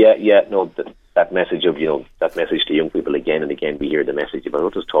course, no. That message to young people again and again, we hear the message about, I'll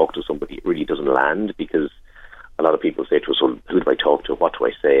just talk to somebody. It really doesn't land, because a lot of people say to us, well, who do I talk to? What do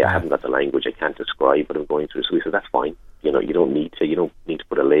I say? I haven't got the language. I can't describe what I'm going through. So we said, that's fine. You don't need to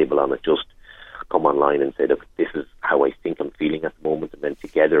put a label on it. Just come online and say, look, this is how I think I'm feeling at the moment, and then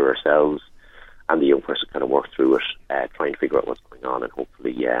together ourselves and the young person kind of work through it, try and figure out what's going on, and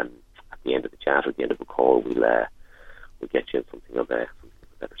hopefully at the end of the chat or at the end of the call, we'll get you in something of a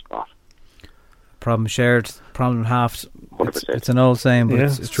better spot. Problem shared, problem halved. 100%. It's an old saying, but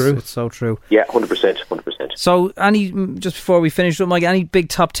it's true. It's so true. Yeah, 100%. So, just before we finish up, Mike, any big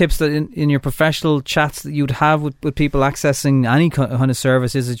top tips that in your professional chats that you'd have with people accessing any kind of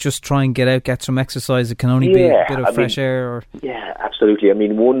service? Is it just try and get out, get some exercise? It can only be a bit of fresh air? Or? Yeah, absolutely. I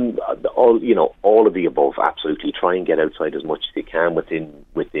mean, all of the above, absolutely. Try and get outside as much as you can within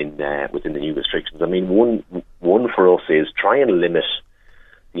the new restrictions. I mean, one for us is try and limit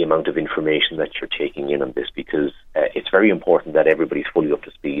the amount of information that you're taking in on this, because it's very important that everybody's fully up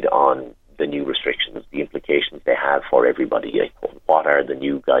to speed on the new restrictions, the implications they have for everybody. What are the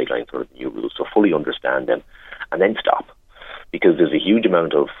new guidelines or the new rules? So fully understand them, and then stop, because there's a huge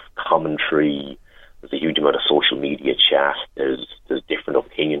amount of commentary, there's a huge amount of social media chat, there's different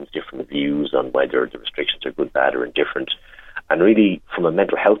opinions, different views on whether the restrictions are good, bad or indifferent. And really, from a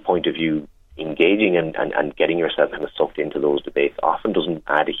mental health point of view, engaging and getting yourself kind of sucked into those debates often doesn't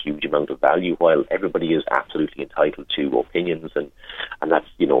add a huge amount of value, while everybody is absolutely entitled to opinions, and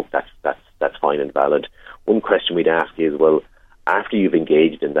that's fine and valid. One question we'd ask is, well, after you've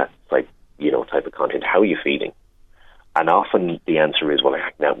engaged in that type of content, how are you feeling? And often the answer is, well,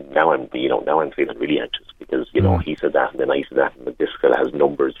 now I'm feeling really anxious, because he said that and then I said that, and this guy has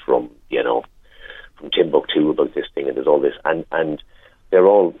numbers from Timbuktu about this thing, and there's all this, and they're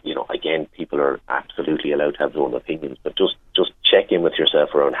all, again, people are absolutely allowed to have their own opinions, but just check in with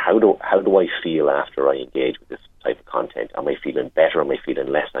yourself around how do I feel after I engage with this type of content? Am I feeling better? Am I feeling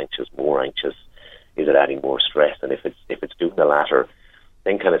less anxious, more anxious? Is it adding more stress? And if it's doing the latter,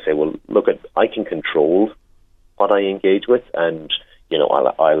 then kind of say, well, look, I can control what I engage with, and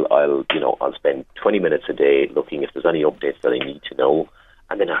I'll spend 20 minutes a day looking if there's any updates that I need to know,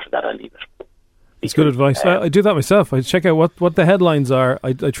 and then after that I'll leave it. It's good advice. I do that myself. I check out what the headlines are.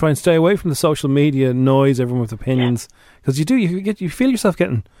 I try and stay away from the social media noise, everyone with opinions, because you feel yourself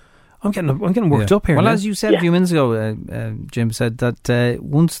getting. I'm getting worked up here. Well, now. as you said a few minutes ago, Jim said that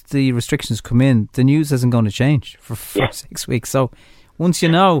once the restrictions come in, the news isn't going to change for 6 weeks. So once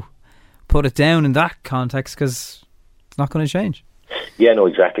put it down in that context, because it's not going to change. Yeah, no,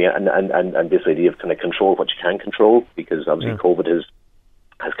 exactly, and this idea of kind of control what you can control, because obviously COVID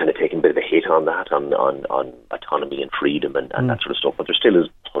has kind of taken a bit of a hit on that, on autonomy and freedom and that sort of stuff. But there still is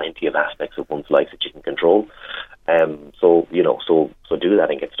plenty of aspects of one's life that you can control. So do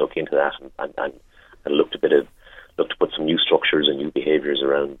that and get stuck into that, and look to put some new structures and new behaviours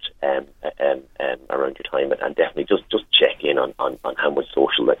around your time, and definitely just check in on how much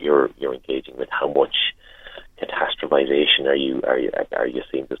social that you're engaging with, how much catastrophization are you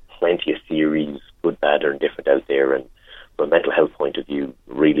seeing. There's plenty of theories, good, bad, or indifferent out there, and from a mental health point of view,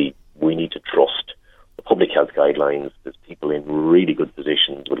 really we need to trust the public health guidelines. There's people in really good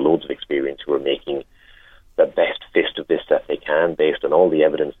positions with loads of experience who are making the best fist of this that they can based on all the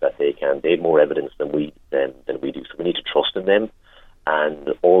evidence that they can. They have more evidence than we do, so we need to trust in them. And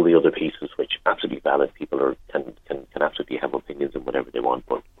all the other pieces, which absolutely valid, people can absolutely have opinions on whatever they want,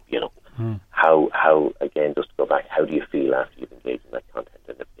 but how again, just to go back, how do you feel after you've engaged in that content?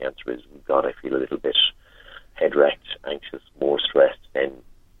 And if the answer is, God, I feel a little bit head wrecked, anxious, more stressed, then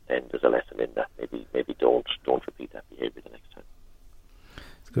there's a lesson in that. Maybe don't repeat that behaviour the next time.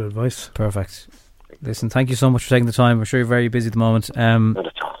 It's good advice. Perfect. Listen, thank you so much for taking the time. I'm sure you're very busy at the moment. Not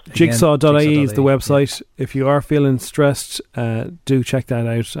at all. Jigsaw.ie is the website. If you are feeling stressed, do check that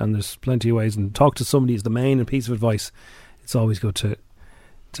out, and there's plenty of ways, and talk to somebody is the main piece of advice. It's always good to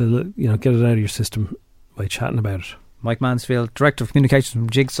get it out of your system by chatting about it. Mike Mansfield, Director of Communications from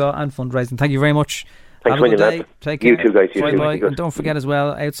Jigsaw and Fundraising, thank you very much. Thanks Have a good for day. Take you care. too, guys. You too. Bye. And don't forget as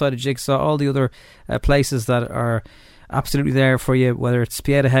well, outside of Jigsaw, all the other places that are absolutely there for you, whether it's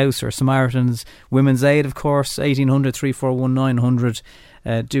Pieta House or Samaritans, Women's Aid, of course, 1800 341 900.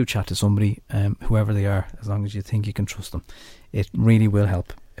 Do chat to somebody, whoever they are, as long as you think you can trust them. It really will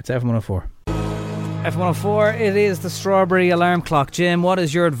help. It's F104. F104, it is the Strawberry Alarm Clock. Jim, what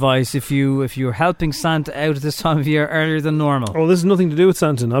is your advice if you're helping Santa out at this time of year earlier than normal? Oh, this has nothing to do with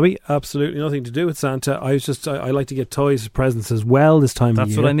Santa, Nobby. Absolutely nothing to do with Santa. I like to get toys as presents as well this time of year.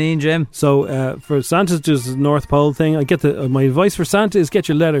 That's what I mean, Jim. So for Santa's just the North Pole thing, I get my advice for Santa is get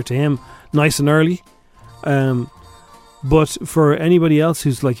your letter to him nice and early. But for anybody else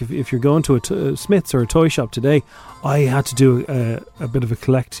who's like, if you're going to a Smith's or a toy shop today, I had to do a bit of a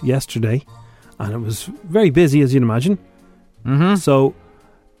collect yesterday, and it was very busy, as you'd imagine. Mm-hmm. So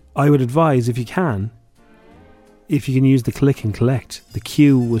I would advise, if you can use the click and collect. The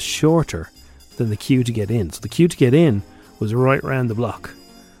queue was shorter than the queue to get in. So the queue to get in was right round the block,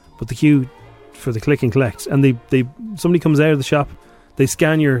 but the queue for the click and collect, and somebody comes out of the shop, they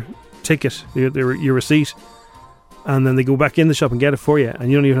scan your ticket, your receipt, and then they go back in the shop and get it for you,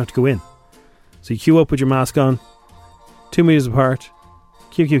 and you don't even have to go in. So you queue up with your mask on, 2 meters apart,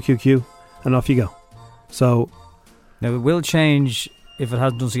 queue, and off you go. So now it will change if it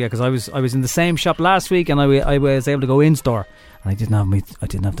hasn't done so yet, because I was in the same shop last week, and I was able to go in store, and I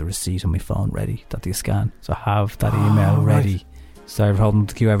didn't have the receipt on my phone ready that they scan. So I have that email ready. Right. Sorry for holding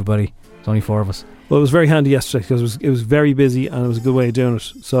the queue, everybody. There's only 4 of us. Well, it was very handy yesterday because it was very busy, and it was a good way of doing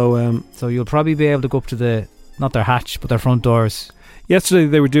it. So so you'll probably be able to go up to not their hatch, but their front doors. Yesterday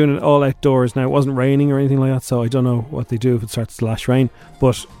they were doing it all outdoors. Now it wasn't raining or anything like that, so I don't know what they do if it starts to lash rain.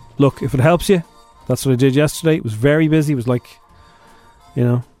 But look, if it helps you, that's what I did yesterday. It was very busy. It was like,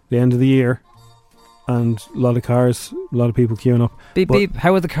 the end of the year, and a lot of cars, a lot of people queuing up. Beep beep.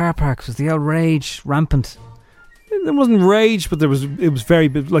 How were the car parks? Was the old rage rampant? There wasn't rage, but it was very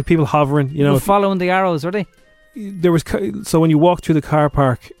like people hovering. People following the arrows, were they? There was so when you walked through the car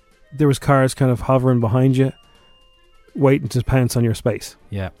park, there was cars kind of hovering behind you, waiting to pounce on your space.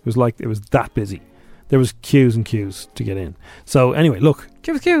 Yeah, it was that busy. There was queues and queues to get in. So anyway, look,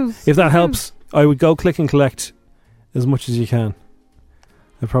 queues. If that helps, I would go click and collect as much as you can.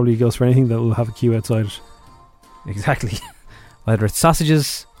 It probably goes for anything that will have a queue outside it. Exactly. Whether it's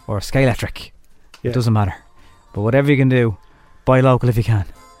sausages or Skylectric, it doesn't matter. But whatever you can do, buy local if you can.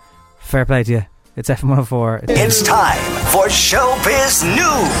 Fair play to you. It's FM104. It's time for Showbiz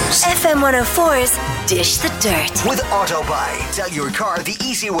News. FM 104's Dish the Dirt. With Autobuy. Sell your car the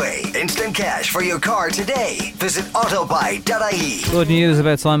easy way. Instant cash for your car today. Visit autobuy.ie. Good news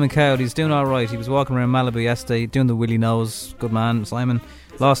about Simon Cowell. He's doing all right. He was walking around Malibu yesterday doing the Willie Nose. Good man, Simon.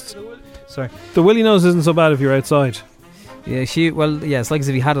 Lost. Sorry. The Willie Nose isn't so bad if you're outside. Yeah, it's like as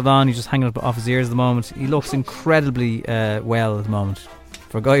if he had it on. He's just hanging up off his ears at the moment. He looks incredibly well at the moment.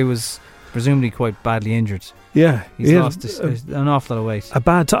 For a guy who was presumably quite badly injured. Yeah. He's lost an awful lot of weight.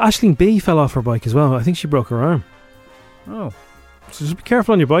 Aisling B fell off her bike as well. I think she broke her arm. Oh. So just be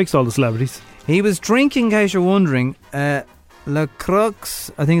careful on your bikes, all the celebrities. He was drinking, in case you're wondering, La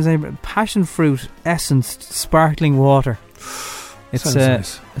Crux, I think his name, passion fruit essenced sparkling water. It's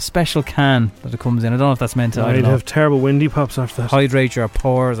nice. A special can that it comes in. I don't know if that's meant to. You'd have terrible windy pops after that. Hydrate your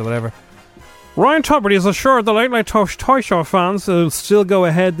pores or whatever. Ryan Tubridy is assured the Late Night Toy Show fans will still go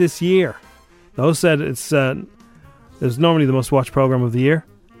ahead this year. Those said it's normally the most watched programme of the year.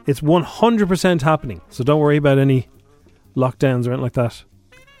 It's 100% happening, so don't worry about any lockdowns or anything like that.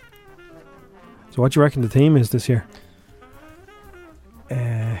 So what do you reckon the theme is this year?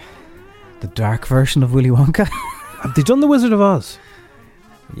 The dark version of Willy Wonka. Have they done The Wizard of Oz?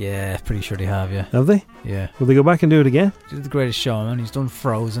 Yeah, pretty sure they have, yeah. Have they? Yeah. Will they go back and do it again? He did The Greatest Showman. He's done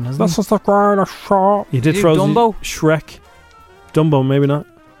Frozen, hasn't That's just the greatest show. You did Frozen. Dumbo? Shrek. Dumbo, maybe not.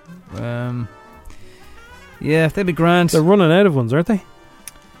 Yeah, they'd be grand. They're running out of ones, aren't they?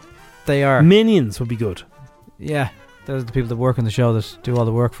 They are. Minions would be good. Yeah, those are the people that work on the show that do all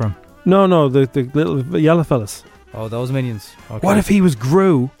the work for him. No, the little yellow fellas. Oh, those minions. Okay. What if he was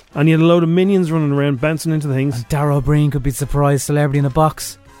Gru and he had a load of minions running around bouncing into things? And Darryl O'Brien could be surprised celebrity in a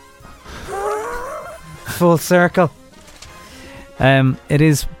box. Full circle. It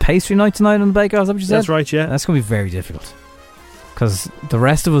is pastry night tonight on the Baker. Is that what you said? That's right, yeah. That's going to be very difficult because the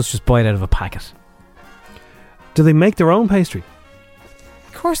rest of us just buy it out of a packet. Do they make their own pastry?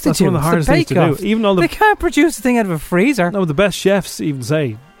 Of course they That's do. one of the hardest things to do. Even all they can't produce a thing out of a freezer. No, the best chefs even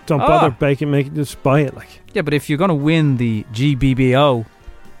say, don't bother baking, make it, just buy it. Like. Yeah, but if you're going to win the GBBO,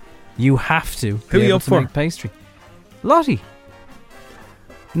 you have to Who be are you able up to for? make pastry. Lottie.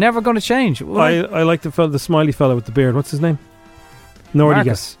 Never going to change. I like the smiley fella with the beard. What's his name? Nordy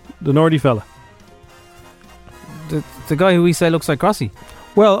Marcus. guy. The Nordy fella. The guy who we say looks like Crossy.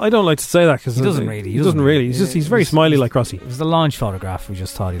 Well, I don't like to say that because he doesn't really. He doesn't really. He's very smiley like Crossy. It was the launch photograph we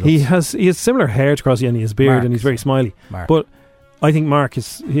just thought he looked. He has similar hair to Crossy and he has beard Mark. and he's very smiley. Mark. But I think Mark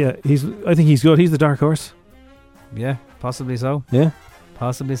is. Yeah, I think he's good. He's the dark horse. Yeah, possibly so. Yeah,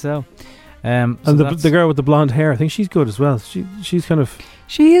 possibly so. And the girl with the blonde hair, I think she's good as well. She's kind of.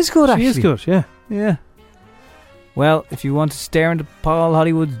 She is good. Actually, she is good. Yeah, yeah. Well, if you want to stare into Paul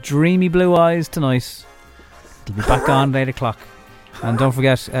Hollywood's dreamy blue eyes tonight, it'll be back on at 8 o'clock. And don't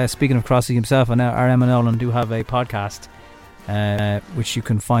forget, speaking of Crossy himself, and RM and Nolan do have a podcast, which you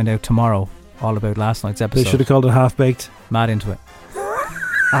can find out tomorrow, all about last night's episode. They should have called it Half Baked. Mad into it.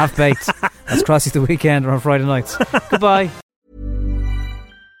 Half Baked. That's Crossy the Weekend on Friday nights. Goodbye.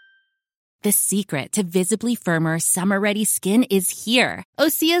 The secret to visibly firmer, summer-ready skin is here.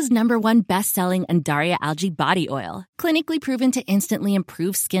 Osea's #1 best-selling Undaria Algae Body Oil. Clinically proven to instantly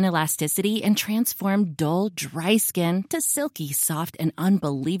improve skin elasticity and transform dull, dry skin to silky, soft, and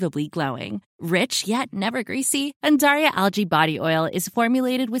unbelievably glowing. Rich yet never greasy, Undaria Algae Body Oil is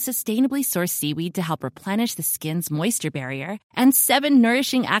formulated with sustainably sourced seaweed to help replenish the skin's moisture barrier and 7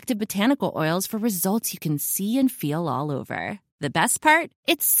 nourishing active botanical oils for results you can see and feel all over. The best part?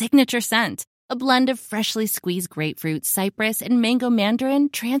 Its signature scent. A blend of freshly squeezed grapefruit, cypress, and mango mandarin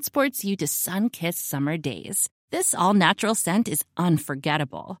transports you to sun-kissed summer days. This all-natural scent is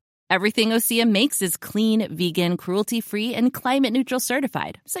unforgettable. Everything Osea makes is clean, vegan, cruelty-free, and climate-neutral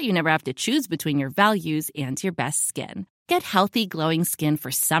certified, so you never have to choose between your values and your best skin. Get healthy, glowing skin for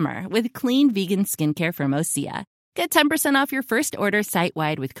summer with clean, vegan skincare from Osea. Get 10% off your first order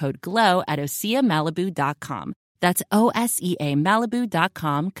site-wide with code GLOW at OseaMalibu.com. That's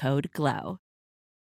OSEAMalibu.com, code GLOW.